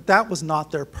that that was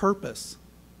not their purpose.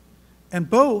 And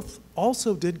both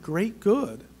also did great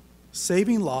good,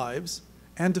 saving lives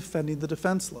and defending the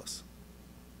defenseless.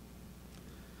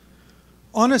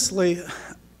 Honestly,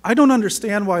 I don't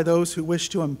understand why those who wish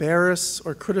to embarrass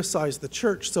or criticize the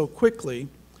church so quickly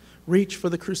reach for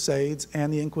the Crusades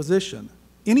and the Inquisition.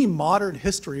 Any modern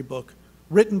history book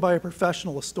written by a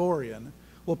professional historian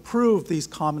will prove these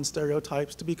common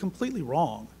stereotypes to be completely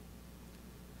wrong.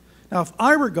 Now, if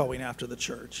I were going after the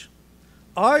church,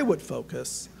 I would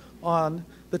focus on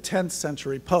the 10th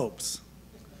century popes.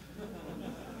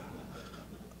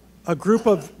 A group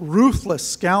of ruthless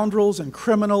scoundrels and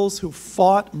criminals who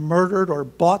fought, murdered, or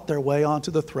bought their way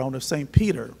onto the throne of St.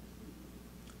 Peter.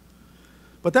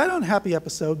 But that unhappy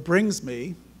episode brings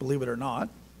me, believe it or not,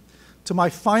 to my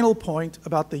final point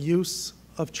about the use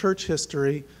of church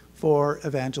history for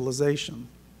evangelization.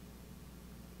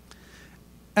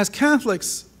 As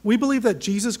Catholics, we believe that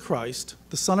Jesus Christ,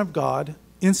 the Son of God,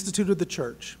 instituted the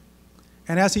church,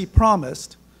 and as he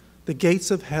promised, the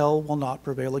gates of hell will not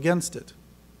prevail against it.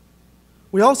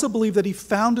 We also believe that he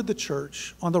founded the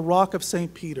church on the rock of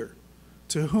St. Peter,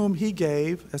 to whom he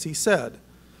gave, as he said,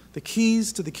 the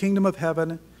keys to the kingdom of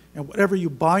heaven, and whatever you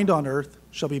bind on earth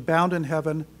shall be bound in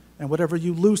heaven, and whatever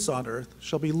you loose on earth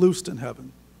shall be loosed in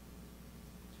heaven.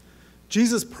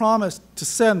 Jesus promised to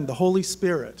send the Holy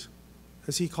Spirit,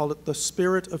 as he called it, the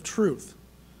Spirit of truth,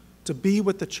 to be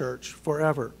with the church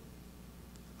forever.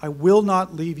 I will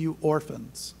not leave you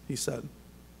orphans, he said.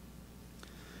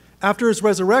 After his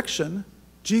resurrection,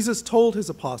 Jesus told his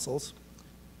apostles,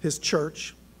 his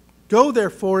church, "Go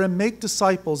therefore and make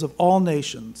disciples of all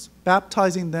nations,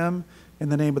 baptizing them in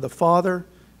the name of the Father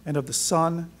and of the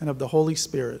Son and of the Holy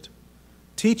Spirit,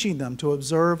 teaching them to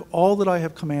observe all that I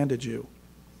have commanded you.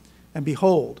 And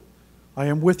behold, I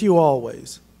am with you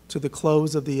always to the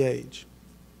close of the age."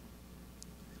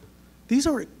 These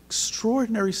are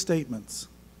extraordinary statements.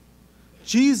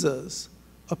 Jesus,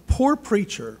 a poor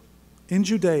preacher in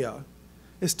Judea,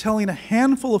 is telling a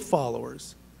handful of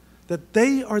followers that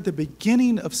they are the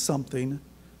beginning of something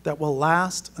that will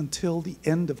last until the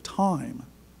end of time.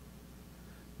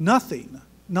 Nothing,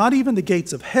 not even the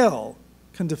gates of hell,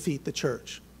 can defeat the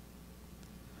church.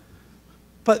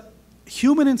 But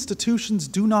human institutions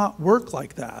do not work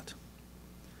like that.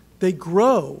 They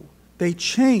grow, they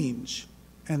change,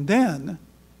 and then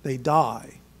they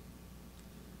die.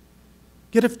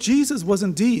 Yet if Jesus was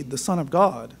indeed the Son of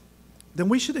God, then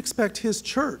we should expect his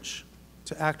church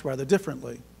to act rather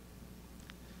differently.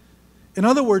 In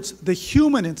other words, the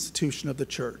human institution of the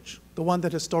church, the one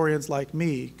that historians like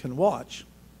me can watch,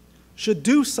 should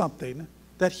do something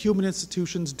that human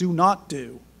institutions do not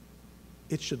do.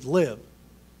 It should live.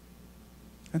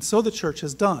 And so the church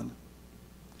has done.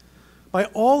 By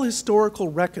all historical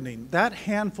reckoning, that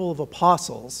handful of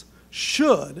apostles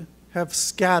should have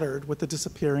scattered with the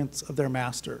disappearance of their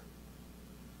master.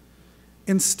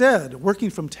 Instead, working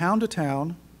from town to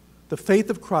town, the faith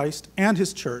of Christ and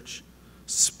his church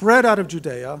spread out of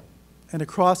Judea and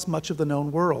across much of the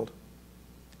known world.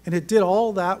 And it did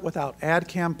all that without ad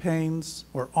campaigns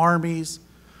or armies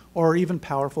or even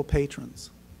powerful patrons.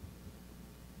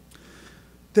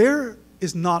 There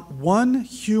is not one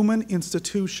human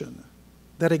institution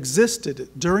that existed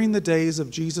during the days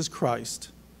of Jesus Christ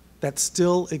that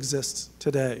still exists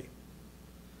today,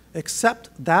 except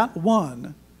that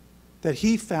one that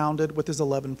he founded with his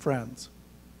 11 friends.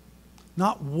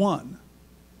 Not one.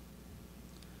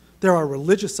 There are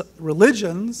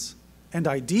religions and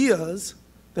ideas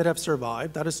that have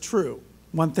survived. That is true.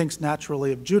 One thinks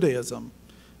naturally of Judaism,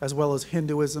 as well as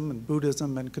Hinduism and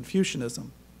Buddhism and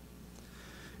Confucianism.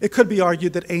 It could be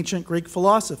argued that ancient Greek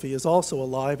philosophy is also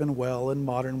alive and well in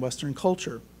modern Western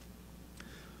culture.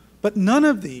 But none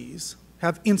of these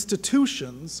have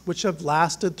institutions which have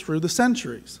lasted through the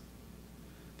centuries.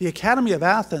 The Academy of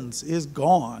Athens is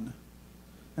gone,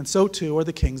 and so too are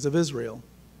the kings of Israel.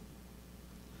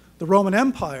 The Roman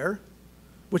Empire,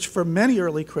 which for many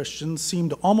early Christians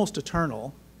seemed almost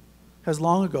eternal, has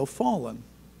long ago fallen.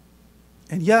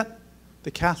 And yet,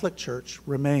 the Catholic Church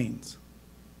remains.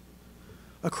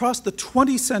 Across the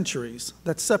 20 centuries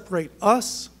that separate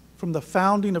us from the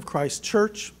founding of Christ's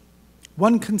church,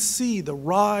 one can see the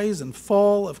rise and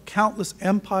fall of countless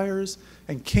empires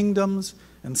and kingdoms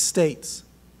and states.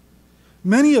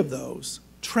 Many of those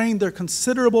trained their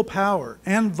considerable power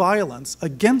and violence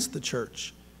against the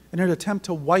church in an attempt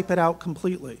to wipe it out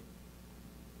completely.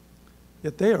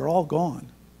 Yet they are all gone.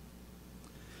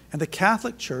 And the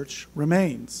Catholic Church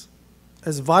remains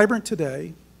as vibrant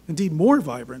today, indeed more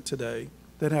vibrant today,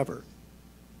 than ever.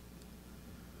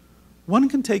 One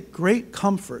can take great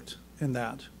comfort in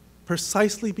that,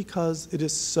 precisely because it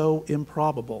is so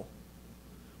improbable.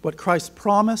 What Christ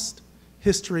promised,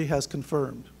 history has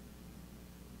confirmed.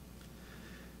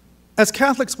 As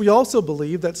Catholics, we also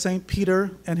believe that St.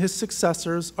 Peter and his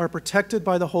successors are protected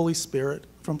by the Holy Spirit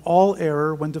from all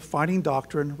error when defining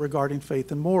doctrine regarding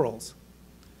faith and morals.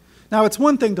 Now, it's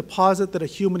one thing to posit that a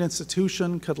human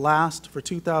institution could last for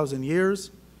 2,000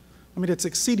 years. I mean, it's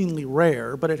exceedingly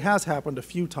rare, but it has happened a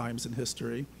few times in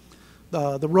history.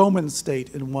 The Roman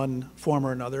state, in one form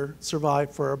or another,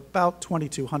 survived for about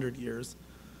 2,200 years,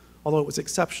 although it was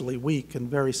exceptionally weak and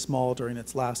very small during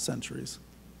its last centuries.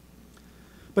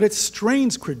 But it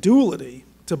strains credulity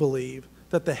to believe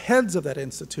that the heads of that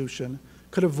institution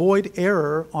could avoid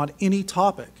error on any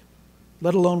topic,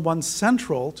 let alone one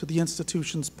central to the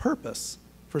institution's purpose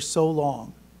for so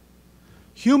long.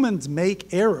 Humans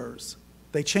make errors.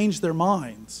 They change their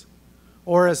minds.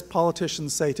 Or as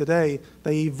politicians say today,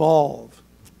 they evolve.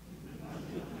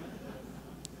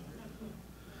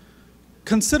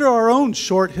 Consider our own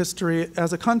short history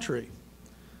as a country.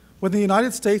 When the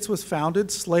United States was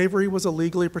founded, slavery was a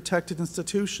legally protected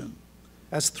institution.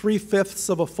 As 3/5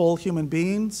 of a full human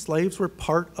being, slaves were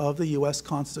part of the U.S.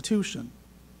 Constitution.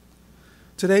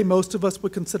 Today, most of us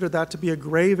would consider that to be a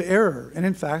grave error, and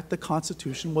in fact, the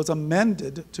Constitution was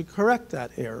amended to correct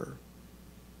that error.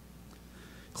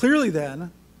 Clearly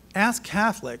then, as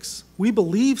Catholics, we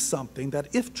believe something that,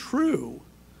 if true,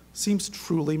 seems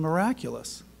truly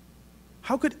miraculous.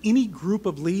 How could any group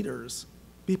of leaders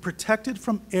be protected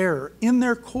from error in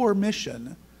their core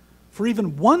mission for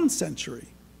even 1 century,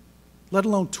 let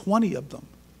alone 20 of them?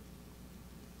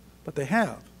 But they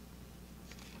have.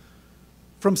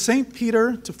 From St.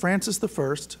 Peter to Francis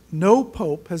I, no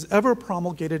pope has ever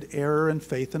promulgated error in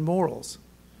faith and morals.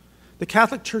 The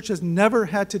Catholic Church has never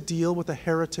had to deal with a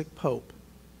heretic pope.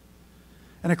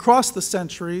 And across the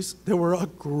centuries, there were a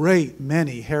great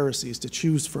many heresies to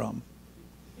choose from.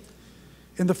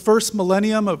 In the first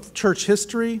millennium of church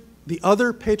history, the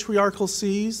other patriarchal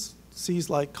sees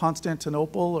like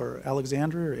Constantinople or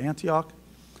Alexandria or Antioch,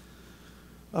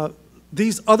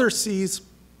 these other sees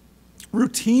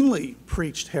routinely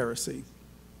preached heresy.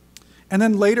 And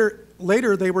then later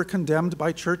they were condemned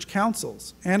by church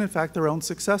councils and, in fact, their own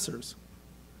successors.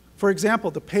 For example,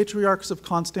 the patriarchs of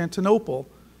Constantinople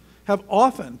have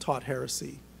often taught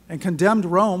heresy and condemned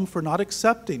Rome for not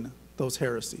accepting those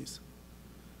heresies.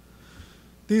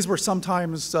 These were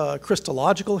sometimes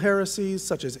Christological heresies,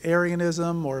 such as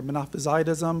Arianism or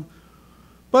Monophysitism,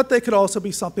 but they could also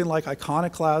be something like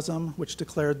iconoclasm, which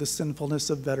declared the sinfulness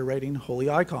of venerating holy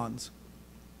icons.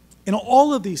 In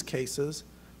all of these cases,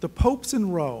 the popes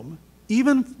in Rome,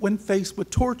 even when faced with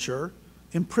torture,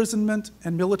 imprisonment,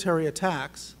 and military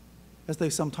attacks, as they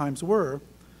sometimes were,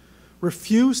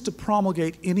 refused to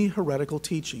promulgate any heretical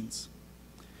teachings.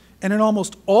 And in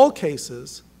almost all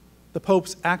cases, the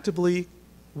popes actively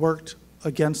worked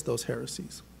against those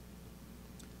heresies.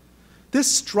 This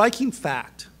striking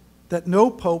fact that no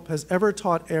pope has ever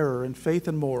taught error in faith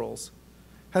and morals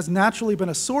has naturally been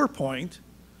a sore point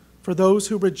for those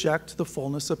who reject the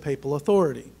fullness of papal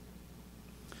authority.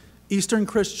 Eastern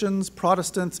Christians,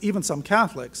 Protestants, even some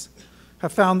Catholics,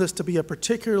 have found this to be a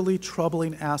particularly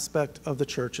troubling aspect of the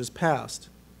Church's past.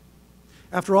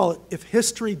 After all, if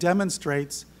history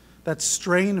demonstrates that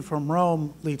strain from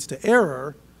Rome leads to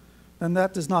error, then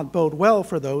that does not bode well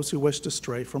for those who wish to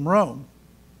stray from Rome.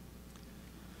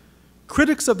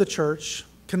 Critics of the Church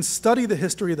can study the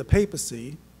history of the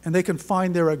papacy, and they can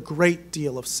find there a great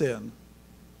deal of sin.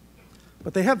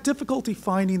 But they have difficulty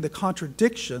finding the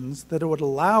contradictions that would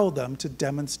allow them to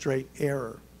demonstrate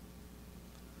error.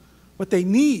 What they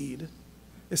need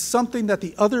is something that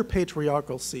the other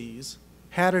patriarchal sees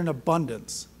had in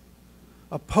abundance: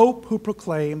 a pope who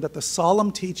proclaimed that the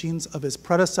solemn teachings of his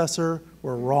predecessor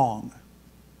were wrong.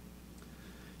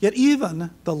 Yet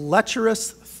even the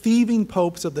lecherous, thieving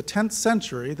popes of the 10th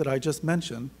century that I just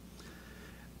mentioned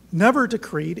never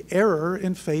decreed error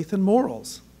in faith and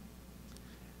morals.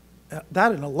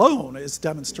 That alone is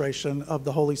demonstration of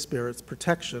the Holy Spirit's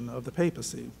protection of the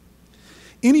papacy.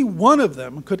 Any one of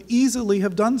them could easily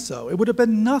have done so. It would have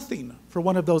been nothing for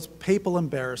one of those papal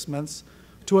embarrassments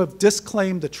to have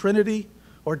disclaimed the Trinity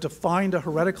or defined a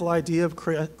heretical idea of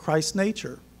Christ's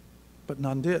nature, but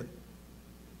none did.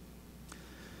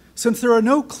 Since there are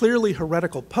no clearly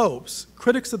heretical popes,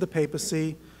 critics of the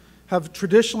papacy have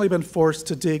traditionally been forced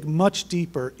to dig much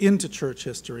deeper into church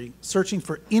history, searching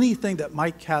for anything that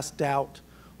might cast doubt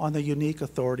on the unique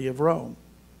authority of Rome.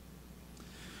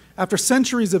 After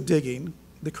centuries of digging,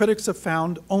 the critics have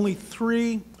found only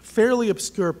 3 fairly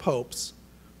obscure popes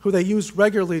who they used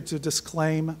regularly to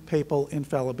disclaim papal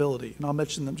infallibility, and I'll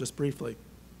mention them just briefly.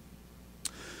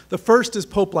 The first is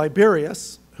Pope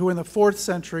Liberius, who in the 4th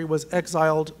century was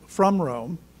exiled from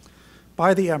Rome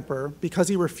by the emperor because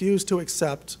he refused to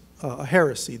accept a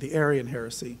heresy, the Arian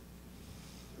heresy.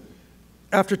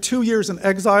 After 2 years in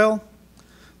exile,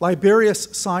 Liberius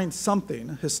signed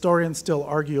something. Historians still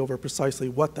argue over precisely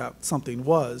what that something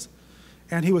was,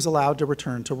 and he was allowed to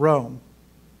return to Rome.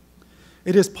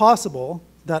 It is possible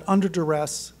that under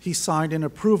duress he signed in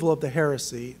approval of the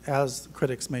heresy, as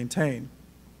critics maintain.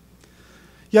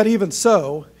 Yet even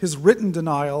so, his written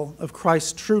denial of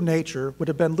Christ's true nature would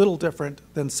have been little different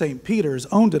than St. Peter's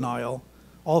own denial,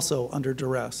 also under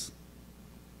duress.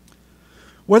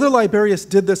 Whether Liberius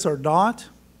did this or not,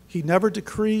 he never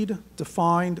decreed,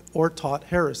 defined, or taught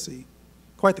heresy.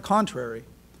 Quite the contrary.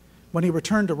 When he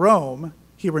returned to Rome,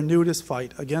 he renewed his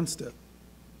fight against it.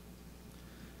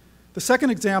 The second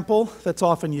example that's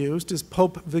often used is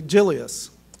Pope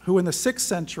Vigilius, who in the 6th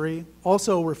century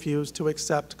also refused to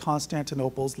accept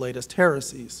Constantinople's latest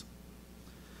heresies.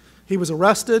 He was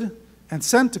arrested and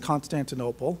sent to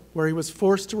Constantinople, where he was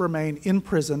forced to remain in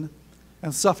prison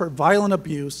and suffered violent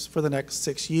abuse for the next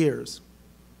 6 years.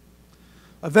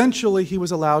 Eventually, he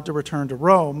was allowed to return to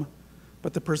Rome,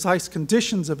 but the precise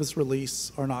conditions of his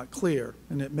release are not clear,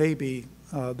 and it may be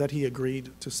that he agreed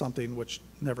to something which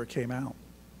never came out.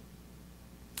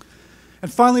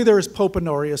 And finally, there is Pope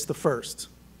Honorius I,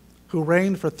 who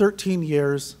reigned for 13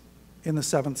 years in the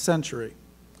 7th century.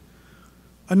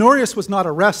 Honorius was not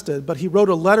arrested, but he wrote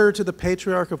a letter to the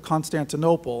Patriarch of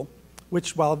Constantinople,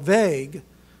 which, while vague,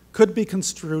 could be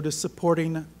construed as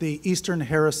supporting the Eastern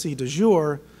heresy du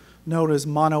jour known as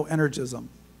monoenergism.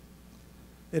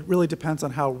 It really depends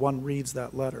on how one reads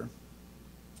that letter.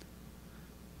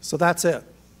 So that's it.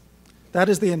 That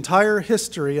is the entire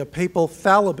history of papal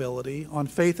fallibility on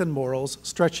faith and morals,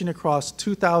 stretching across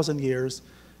 2,000 years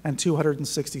and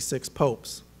 266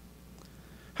 popes.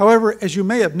 However, as you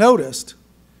may have noticed,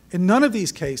 in none of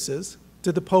these cases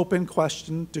did the pope in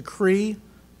question decree,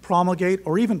 promulgate,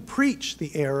 or even preach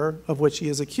the error of which he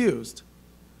is accused.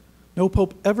 No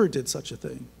pope ever did such a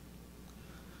thing.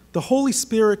 The Holy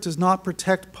Spirit does not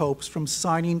protect popes from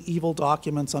signing evil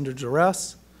documents under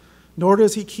duress, nor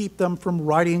does he keep them from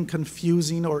writing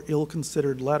confusing or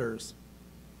ill-considered letters.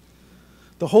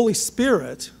 The Holy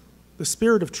Spirit, the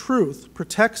Spirit of truth,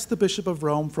 protects the Bishop of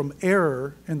Rome from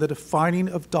error in the defining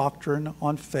of doctrine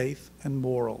on faith and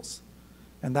morals.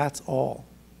 And that's all.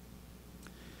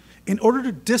 In order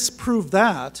to disprove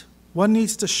that, one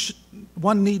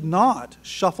need not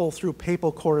shuffle through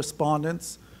papal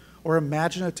correspondence or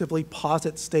imaginatively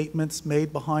posit statements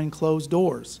made behind closed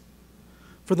doors.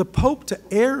 For the Pope to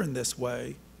err in this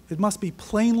way, it must be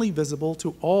plainly visible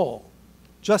to all,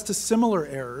 just as similar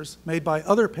errors made by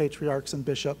other patriarchs and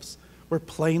bishops were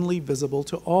plainly visible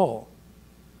to all.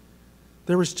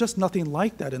 There was just nothing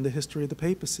like that in the history of the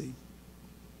papacy.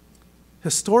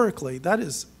 Historically, that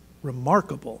is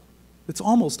remarkable. It's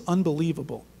almost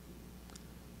unbelievable.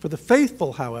 For the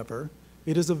faithful, however,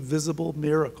 it is a visible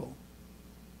miracle.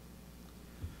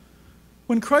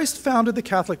 When Christ founded the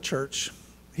Catholic Church,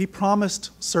 he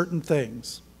promised certain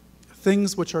things,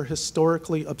 things which are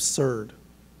historically absurd.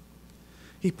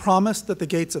 He promised that the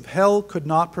gates of hell could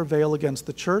not prevail against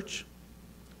the church,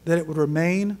 that it would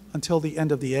remain until the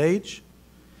end of the age,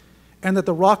 and that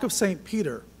the rock of St.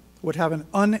 Peter would have an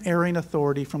unerring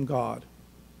authority from God.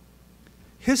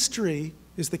 History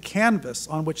is the canvas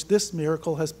on which this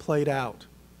miracle has played out.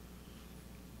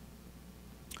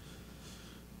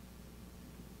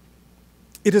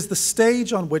 It is the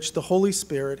stage on which the Holy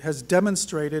Spirit has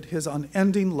demonstrated his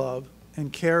unending love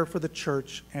and care for the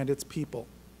church and its people.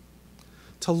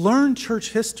 To learn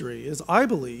church history is, I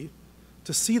believe,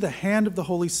 to see the hand of the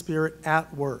Holy Spirit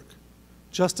at work,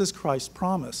 just as Christ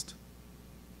promised.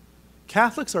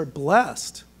 Catholics are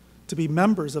blessed to be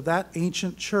members of that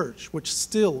ancient church which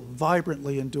still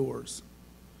vibrantly endures.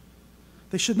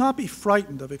 They should not be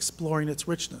frightened of exploring its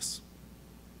richness.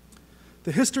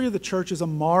 The history of the church is a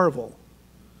marvel,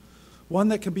 one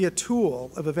that can be a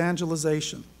tool of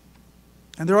evangelization.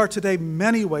 And there are today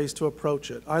many ways to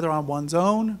approach it, either on one's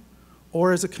own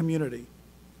or as a community.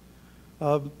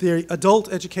 The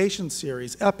adult education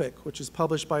series, EPIC, which is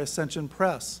published by Ascension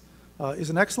Press, is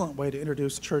an excellent way to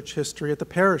introduce church history at the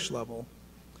parish level.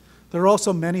 There are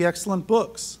also many excellent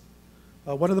books.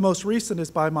 One of the most recent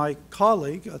is by my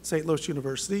colleague at St. Louis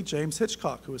University, James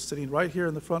Hitchcock, who is sitting right here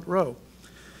in the front row.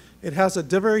 It has a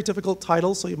very difficult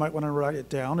title, so you might want to write it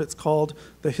down. It's called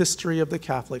The History of the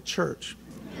Catholic Church.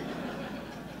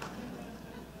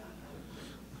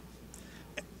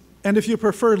 And if you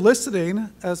prefer listening,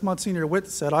 as Monsignor Witt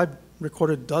said, I've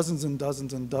recorded dozens and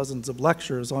dozens and dozens of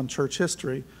lectures on church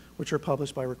history, which are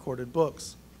published by Recorded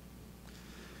Books.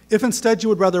 If instead you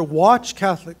would rather watch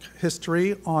Catholic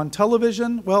history on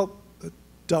television, well,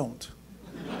 don't.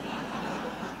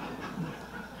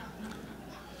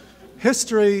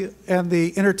 History and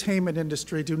the entertainment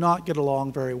industry do not get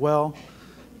along very well.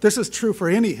 This is true for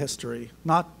any history,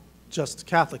 not just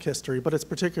Catholic history, but it's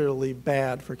particularly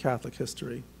bad for Catholic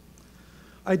history.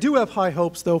 I do have high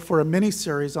hopes, though, for a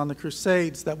mini-series on the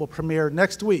Crusades that will premiere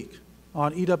next week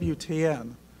on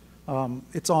EWTN.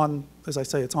 It's on, as I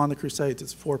say, it's on the Crusades.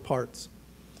 It's 4 parts.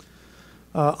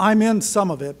 I'm in some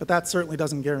of it, but that certainly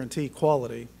doesn't guarantee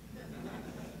quality.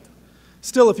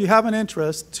 Still, if you have an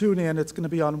interest, tune in. It's going to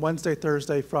be on Wednesday,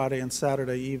 Thursday, Friday, and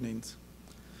Saturday evenings.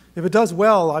 If it does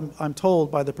well, I'm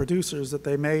told by the producers that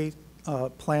they may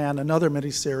plan another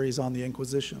mini-series on the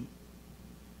Inquisition.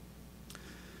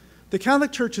 The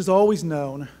Catholic Church has always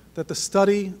known that the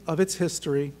study of its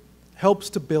history helps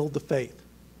to build the faith.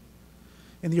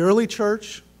 In the early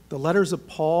church, the letters of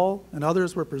Paul and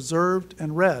others were preserved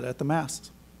and read at the Mass.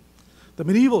 The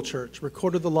medieval church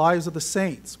recorded the lives of the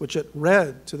saints, which it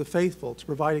read to the faithful to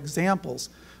provide examples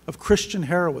of Christian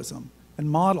heroism and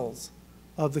models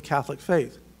of the Catholic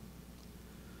faith.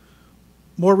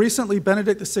 More recently,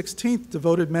 Benedict XVI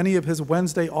devoted many of his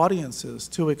Wednesday audiences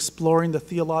to exploring the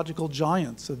theological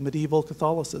giants of medieval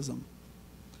Catholicism.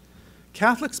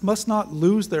 Catholics must not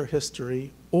lose their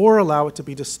history or allow it to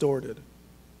be distorted.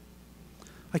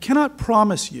 I cannot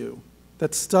promise you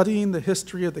that studying the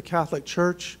history of the Catholic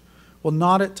Church will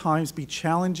not at times be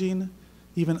challenging,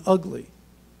 even ugly.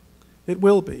 It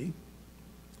will be.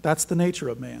 That's the nature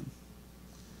of man.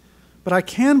 But I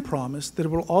can promise that it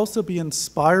will also be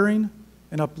inspiring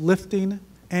and uplifting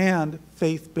and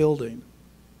faith-building.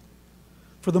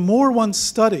 For the more one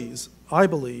studies, I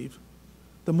believe,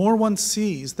 the more one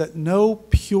sees that no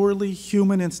purely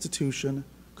human institution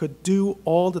could do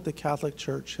all that the Catholic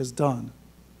Church has done.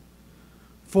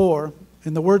 For,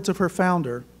 in the words of her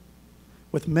founder,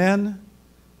 with men,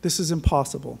 this is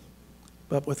impossible,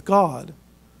 but with God,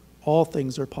 all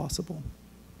things are possible.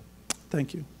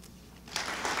 Thank you.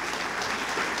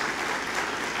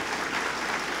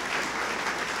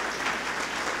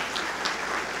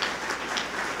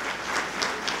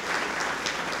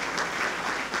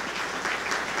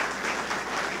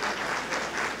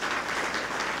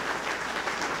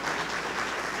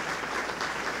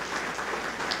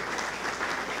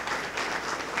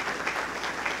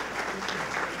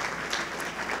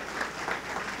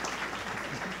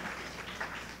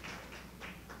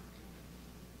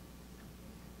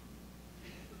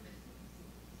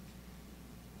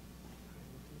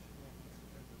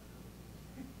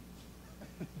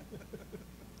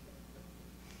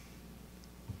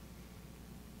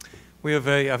 We have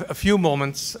a few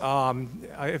moments.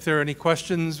 If there are any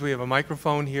questions, we have a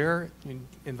microphone here. We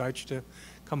invite you to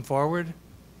come forward.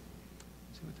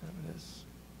 See what time it is.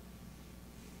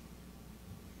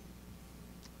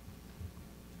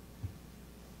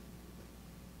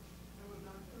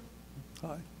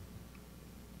 Hi.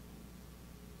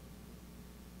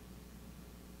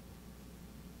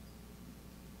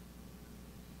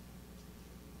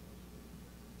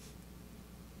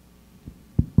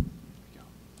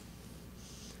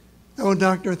 Hello,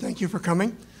 Doctor. Thank you for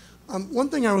coming. One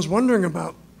thing I was wondering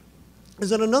about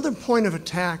is that another point of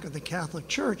attack of the Catholic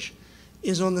Church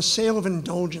is on the sale of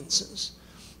indulgences.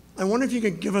 I wonder if you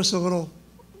could give us a little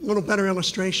better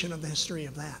illustration of the history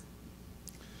of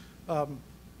that.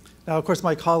 Now, of course,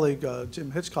 my colleague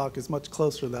Jim Hitchcock is much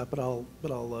closer to that, but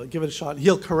I'll give it a shot.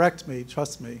 He'll correct me,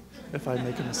 trust me, if I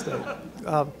make a mistake.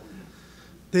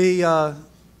 The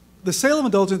sale of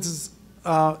indulgences,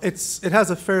 it has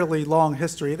a fairly long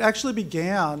history. It actually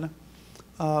began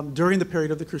during the period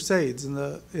of the Crusades. In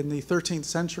the 13th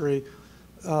century,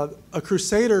 a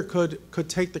crusader could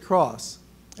take the cross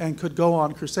and could go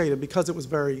on crusade, and because it was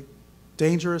very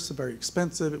dangerous and very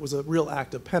expensive, it was a real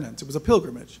act of penance. It was a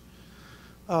pilgrimage.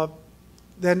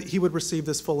 Then he would receive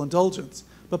this full indulgence.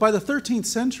 But by the 13th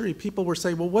century, people were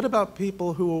saying, well, what about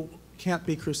people who can't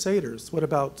be crusaders? What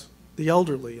about the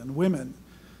elderly and women?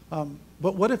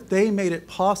 But what if they made it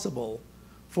possible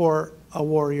for a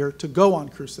warrior to go on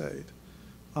crusade?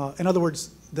 In other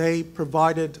words, they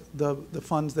provided the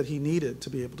funds that he needed to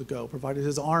be able to go, provided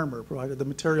his armor, provided the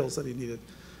materials that he needed.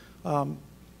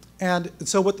 And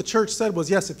so what the church said was,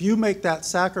 yes, if you make that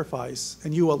sacrifice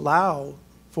and you allow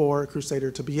for a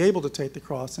crusader to be able to take the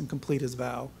cross and complete his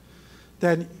vow,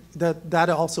 then that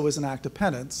also is an act of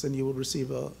penance, and you will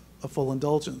receive a full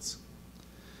indulgence.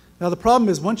 Now the problem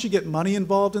is, once you get money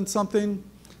involved in something,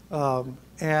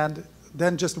 and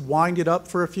then just wind it up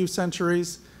for a few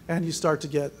centuries, and you start to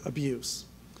get abuse.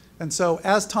 And so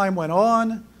as time went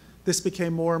on, this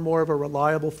became more and more of a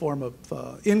reliable form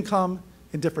of income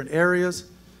in different areas.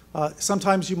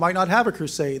 Sometimes you might not have a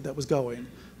crusade that was going,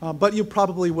 but you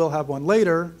probably will have one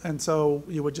later, and so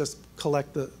you would just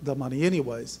collect the money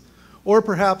anyways. Or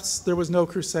perhaps there was no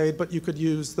crusade, but you could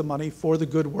use the money for the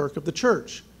good work of the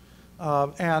church.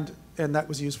 And that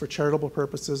was used for charitable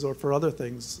purposes or for other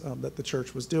things that the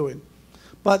church was doing.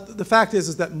 But the fact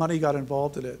is that money got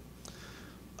involved in it.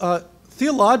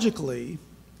 Theologically,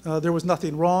 there was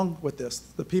nothing wrong with this.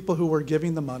 The people who were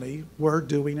giving the money were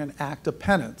doing an act of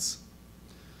penance.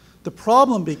 The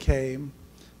problem became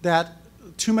that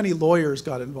too many lawyers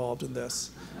got involved in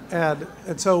this. And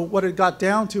so what it got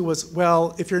down to was,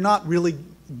 well, if you're not really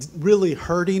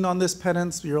hurting on this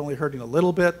penance, you're only hurting a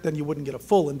little bit, then you wouldn't get a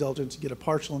full indulgence, you get a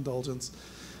partial indulgence.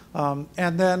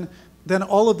 And then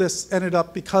all of this ended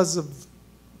up, because of,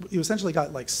 you essentially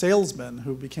got like salesmen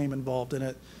who became involved in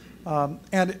it.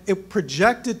 And it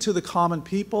projected to the common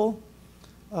people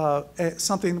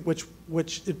something which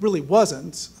it really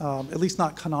wasn't, at least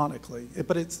not canonically,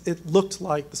 but it looked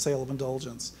like the sale of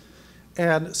indulgence.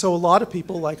 And so a lot of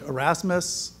people like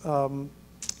Erasmus,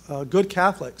 good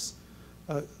Catholics,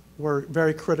 were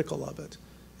very critical of it.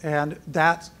 And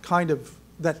that kind of,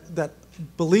 that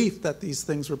belief that these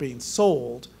things were being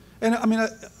sold, and I mean,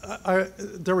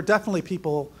 there were definitely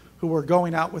people who were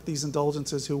going out with these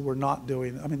indulgences who were not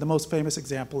doing. I mean, the most famous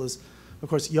example is, of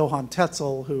course, Johann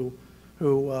Tetzel, who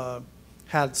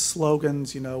had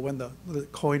slogans, you know, when the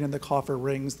coin in the coffer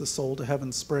rings, the soul to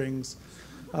heaven springs.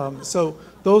 So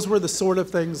those were the sort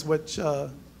of things which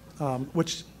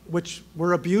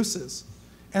were abuses.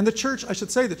 And the church, I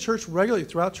should say, the church regularly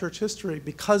throughout church history,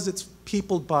 because it's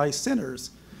peopled by sinners,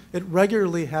 it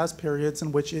regularly has periods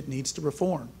in which it needs to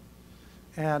reform.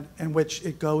 And in which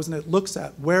it goes and it looks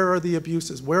at, where are the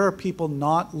abuses? Where are people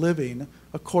not living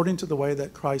according to the way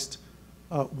that Christ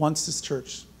wants his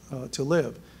church to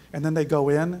live? And then they go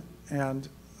in and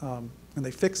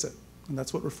they fix it. And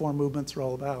that's what reform movements are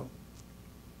all about.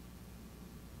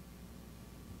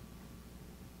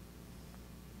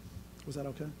 Was that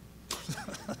okay?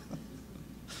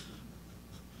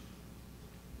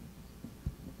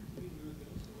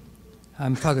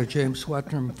 I'm Father James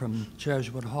Swettram from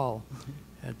Jesuit Hall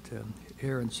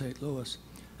here in St. Louis.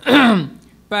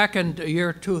 Back in the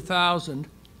year 2000,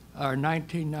 or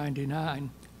 1999,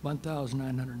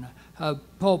 1909,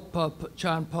 Pope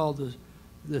John Paul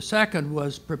II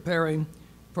was preparing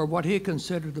for what he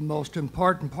considered the most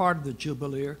important part of the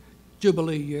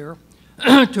Jubilee year,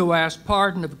 to ask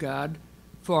pardon of God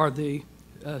for the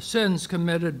sins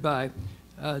committed by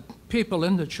people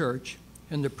in the church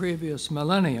in the previous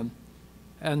millennium.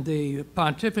 And the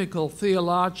Pontifical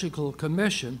Theological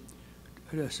Commission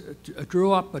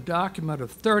drew up a document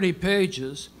of 30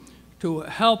 pages to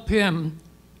help him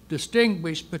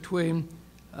distinguish between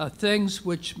things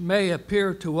which may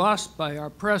appear to us by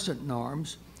our present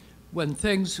norms when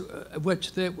things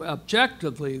which they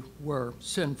objectively were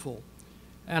sinful.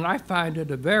 And I find it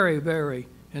a very, very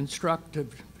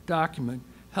instructive document.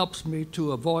 Helps me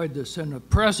to avoid the sin of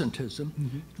presentism.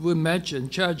 Mm-hmm. We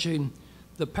mentioned judging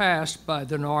the past by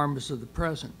the norms of the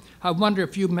present. I wonder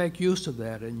if you make use of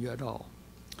that in you at all.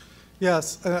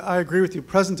 Yes, I agree with you.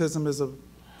 Presentism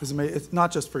it's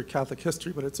not just for Catholic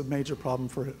history, but it's a major problem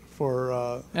for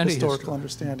historical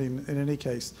understanding in any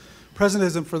case.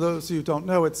 Presentism, for those who don't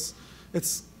know, it's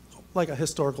like a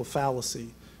historical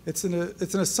fallacy. It's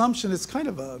an assumption. It's kind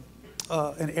of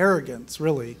an arrogance,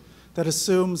 really, that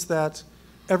assumes that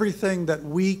everything that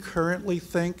we currently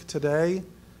think today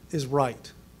is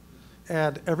right,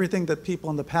 and everything that people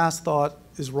in the past thought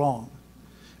is wrong.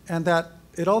 And that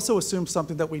it also assumes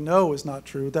something that we know is not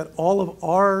true, that all of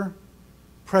our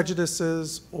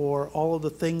prejudices or all of the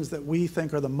things that we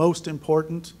think are the most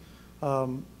important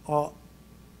are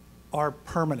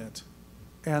permanent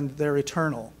and they're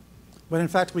eternal. But in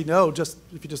fact, we know, just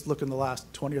if you just look in the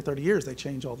last 20 or 30 years, they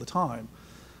change all the time.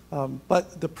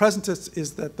 But the present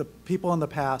is that the people in the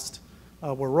past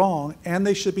were wrong, and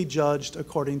they should be judged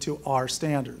according to our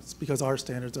standards, because our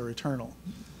standards are eternal.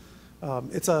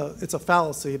 It's a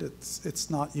fallacy. It's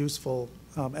not useful,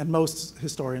 and most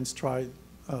historians try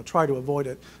to avoid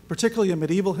it, particularly in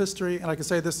medieval history. And I can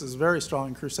say this is very strong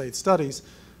in Crusade studies.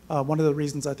 One of the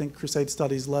reasons I think Crusade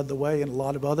studies led the way in a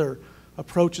lot of other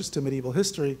approaches to medieval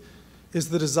history is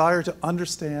the desire to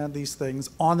understand these things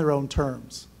on their own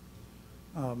terms,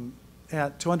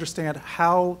 and to understand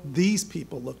how these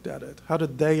people looked at it, how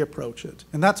did they approach it.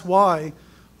 And that's why,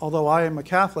 although I am a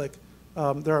Catholic,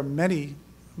 there are many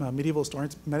medieval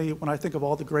historians, when I think of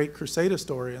all the great Crusade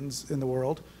historians in the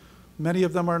world, many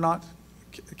of them are not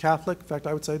Catholic. In fact,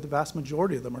 I would say the vast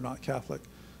majority of them are not Catholic,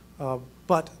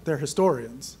 but they're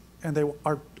historians, and they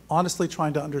are honestly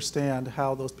trying to understand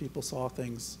how those people saw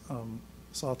things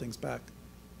back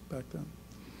then.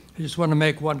 I just want to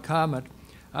make one comment.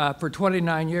 For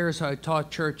 29 years, I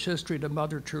taught church history to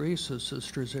Mother Teresa's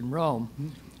sisters in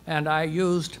Rome, and I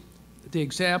used the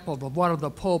example of one of the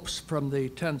popes from the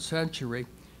 10th century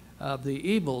of the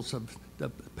evils of the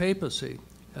papacy,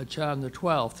 John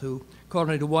XII, who,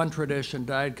 according to one tradition,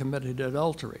 died committing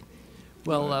adultery.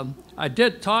 Well, I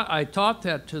taught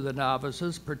that to the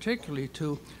novices, particularly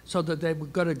so that they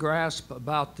would get a grasp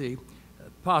about the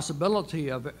possibility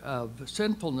of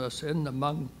sinfulness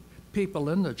among people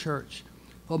in the church.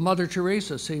 Well, Mother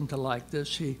Teresa seemed to like this.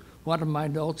 She wanted my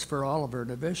notes for all of her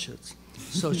novitiates.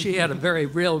 So she had a very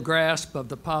real grasp of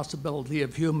the possibility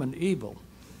of human evil,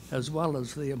 as well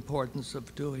as the importance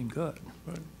of doing good.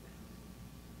 Right.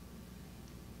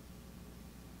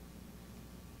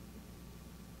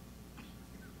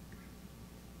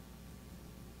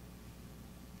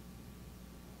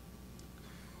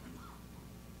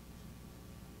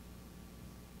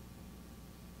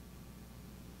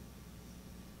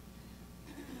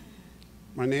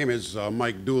 My name is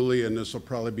Mike Dooley, and this will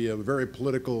probably be a very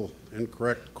political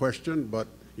incorrect question, but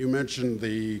you mentioned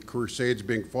the Crusades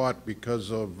being fought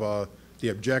because of the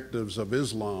objectives of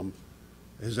Islam.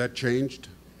 Has that changed,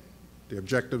 the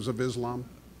objectives of Islam?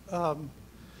 Well,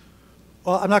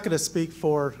 I'm not going to speak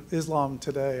for Islam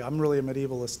today. I'm really a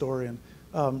medieval historian.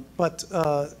 But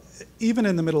even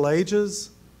in the Middle Ages,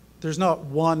 there's not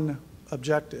one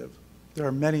objective. There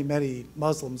are many, many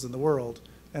Muslims in the world,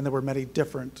 and there were many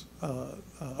different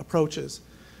approaches.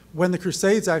 When the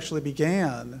Crusades actually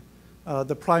began,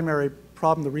 the primary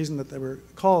problem, the reason that they were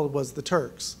called, was the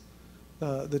Turks.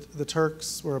 The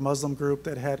Turks were a Muslim group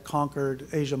that had conquered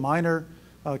Asia Minor,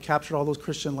 captured all those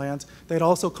Christian lands. They'd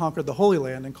also conquered the Holy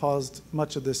Land and caused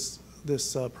much of this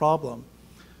problem.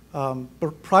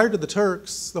 But prior to the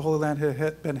Turks, the Holy Land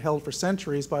had been held for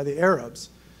centuries by the Arabs,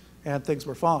 and things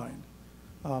were fine.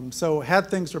 So had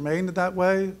things remained that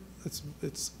way,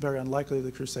 it's very unlikely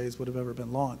the Crusades would have ever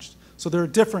been launched. So there are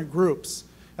different groups.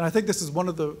 And I think this is one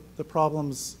of the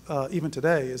problems even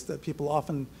today, is that people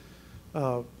often,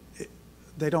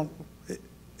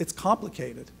 it's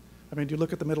complicated. I mean, you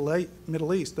look at the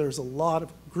Middle East, there's a lot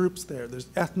of groups there. There's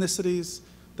ethnicities,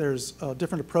 there's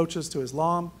different approaches to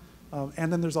Islam,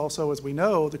 and then there's also, as we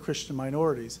know, the Christian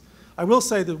minorities. I will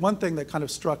say that one thing that kind of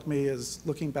struck me is,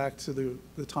 looking back to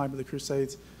the time of the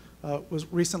Crusades,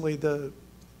 was recently the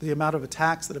amount of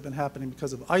attacks that have been happening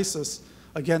because of ISIS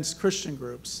against Christian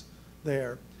groups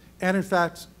there. And in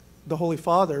fact, the Holy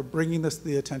Father bringing this to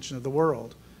the attention of the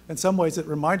world. In some ways, it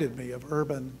reminded me of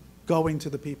Urban going to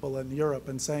the people in Europe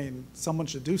and saying, someone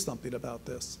should do something about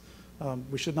this.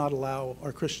 We should not allow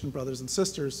our Christian brothers and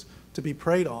sisters to be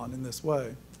preyed on in this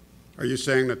way. Are you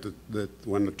saying that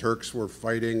when the Turks were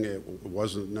fighting, it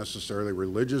wasn't necessarily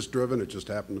religious driven, it just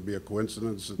happened to be a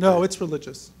coincidence? No, it's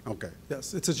religious. Okay.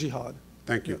 Yes, it's a jihad.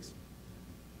 Thank you. Yes.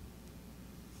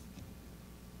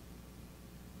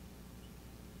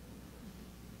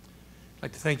 I'd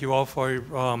like to thank you all for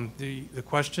the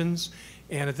questions.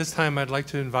 And at this time, I'd like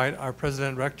to invite our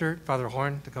President Rector, Father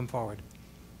Horn, to come forward.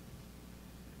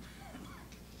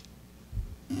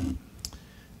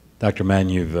 Dr. Mann,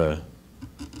 the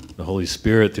Holy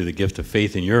Spirit, through the gift of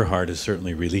faith in your heart, has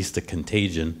certainly released a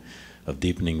contagion of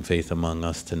deepening faith among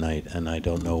us tonight. And I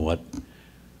don't know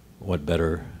what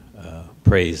better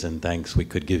praise and thanks we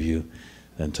could give you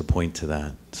than to point to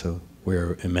that. So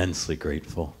We're immensely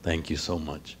grateful. Thank you so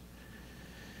much.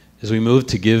 As we move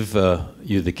to give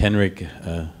you the Kenrick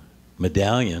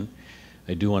medallion,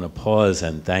 I do want to pause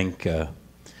and thank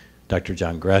Dr.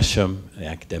 John Gresham, the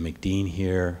academic dean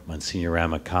here, Monsignor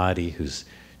Ramacati, who's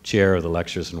chair of the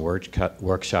Lectures and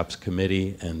Workshops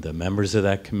Committee, and the members of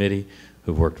that committee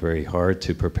who've worked very hard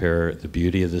to prepare the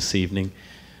beauty of this evening.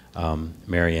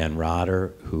 Mary Ann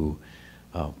Rotter, who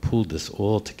pulled this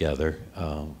all together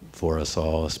for us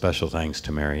all. A special thanks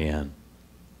to Mary Ann.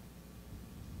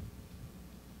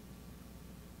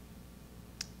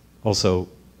 Also,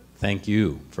 thank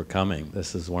you for coming.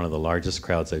 This is one of the largest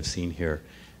crowds I've seen here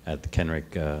at the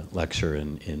Kenrick lecture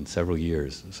in several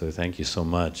years. So thank you so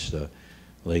much. The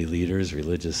lay leaders,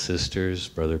 religious sisters,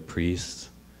 brother priests,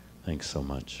 thanks so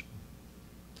much.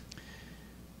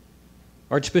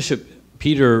 Archbishop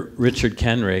Peter Richard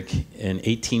Kenrick in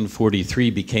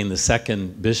 1843 became the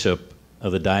second bishop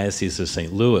of the Diocese of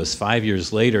St. Louis. 5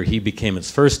 years later, he became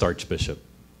its first archbishop.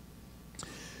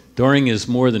 During his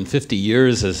more than 50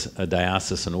 years as a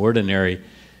diocesan ordinary,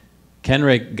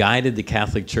 Kenrick guided the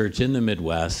Catholic Church in the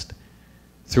Midwest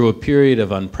through a period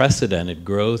of unprecedented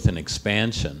growth and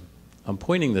expansion. I'm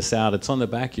pointing this out. It's on the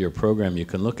back of your program. You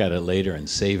can look at it later and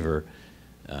savor.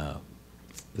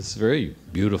 It's very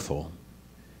beautiful.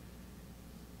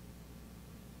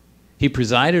 He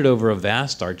presided over a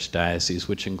vast archdiocese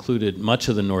which included much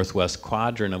of the northwest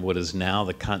quadrant of what is now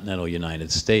the continental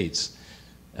United States.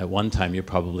 At one time, you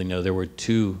probably know there were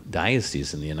 2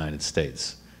 dioceses in the United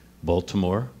States: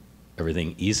 Baltimore,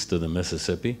 everything east of the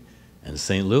Mississippi, and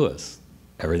St. Louis,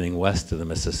 everything west of the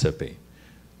Mississippi.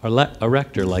 Our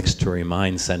rector likes to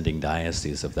remind sending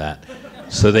dioceses of that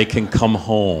so they can come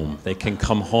home. They can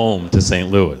come home to St.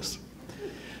 Louis.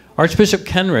 Archbishop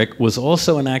Kenrick was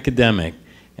also an academic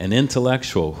and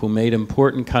intellectual who made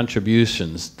important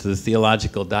contributions to the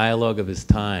theological dialogue of his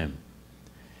time.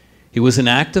 He was an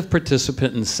active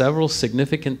participant in several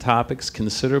significant topics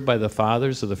considered by the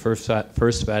fathers of the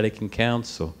First Vatican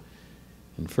Council.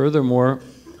 And furthermore,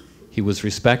 he was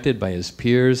respected by his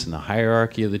peers in the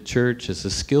hierarchy of the church as a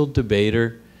skilled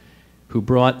debater who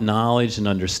brought knowledge and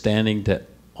understanding to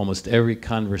almost every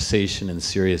conversation and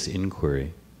serious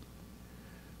inquiry.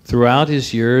 Throughout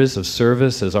his years of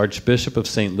service as Archbishop of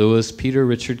St. Louis, Peter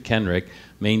Richard Kenrick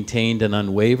maintained an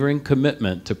unwavering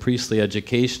commitment to priestly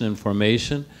education and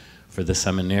formation for the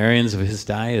seminarians of his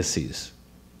diocese.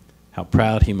 How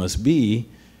proud he must be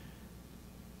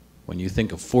when you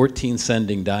think of 14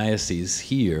 sending dioceses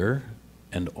here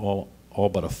and all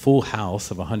but a full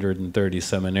house of 130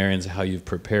 seminarians, how you've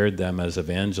prepared them as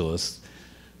evangelists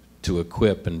to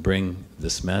equip and bring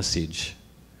this message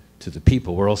to the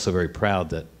people. We're also very proud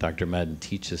that Dr. Madden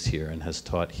teaches here and has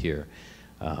taught here.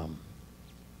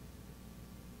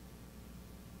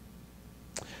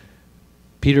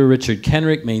 Peter Richard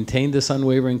Kenrick maintained this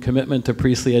unwavering commitment to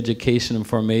priestly education and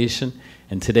formation,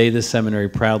 and today this seminary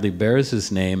proudly bears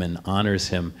his name and honors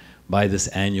him by this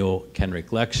annual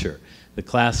Kenrick Lecture. The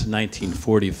class of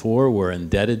 1944 we're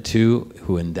indebted to,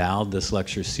 who endowed this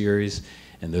lecture series,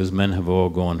 and those men have all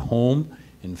gone home.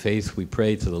 In faith we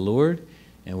pray to the Lord,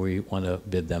 and we want to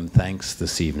bid them thanks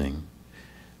this evening.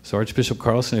 So Archbishop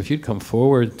Carlson, if you'd come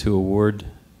forward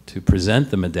to present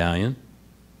the medallion.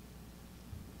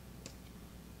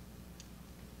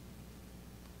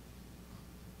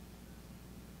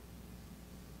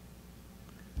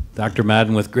 Dr.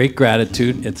 Madden, with great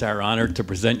gratitude, it's our honor to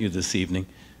present you this evening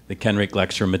the Kenrick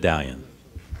Lecture Medallion.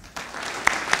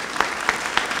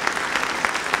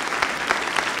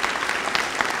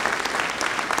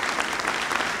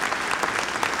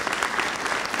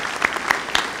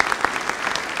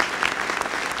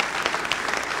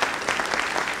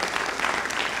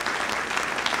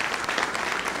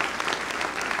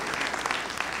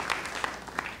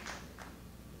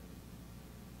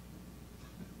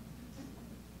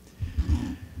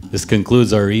 This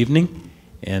concludes our evening,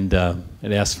 and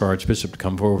I'd ask for Archbishop to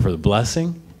come forward for the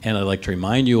blessing. And I'd like to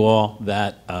remind you all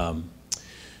that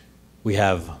we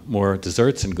have more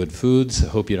desserts and good foods. I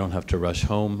hope you don't have to rush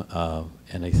home.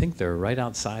 And I think they're right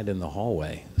outside in the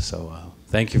hallway. So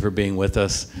thank you for being with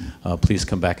us. Please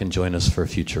come back and join us for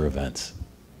future events.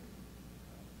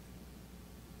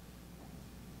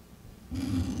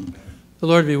 The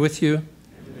Lord be with you.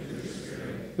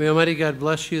 May Almighty God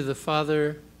bless you, the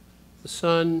Father, the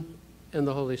Son, and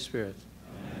the Holy Spirit.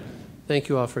 Amen. Thank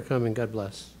you all for coming. God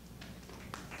bless.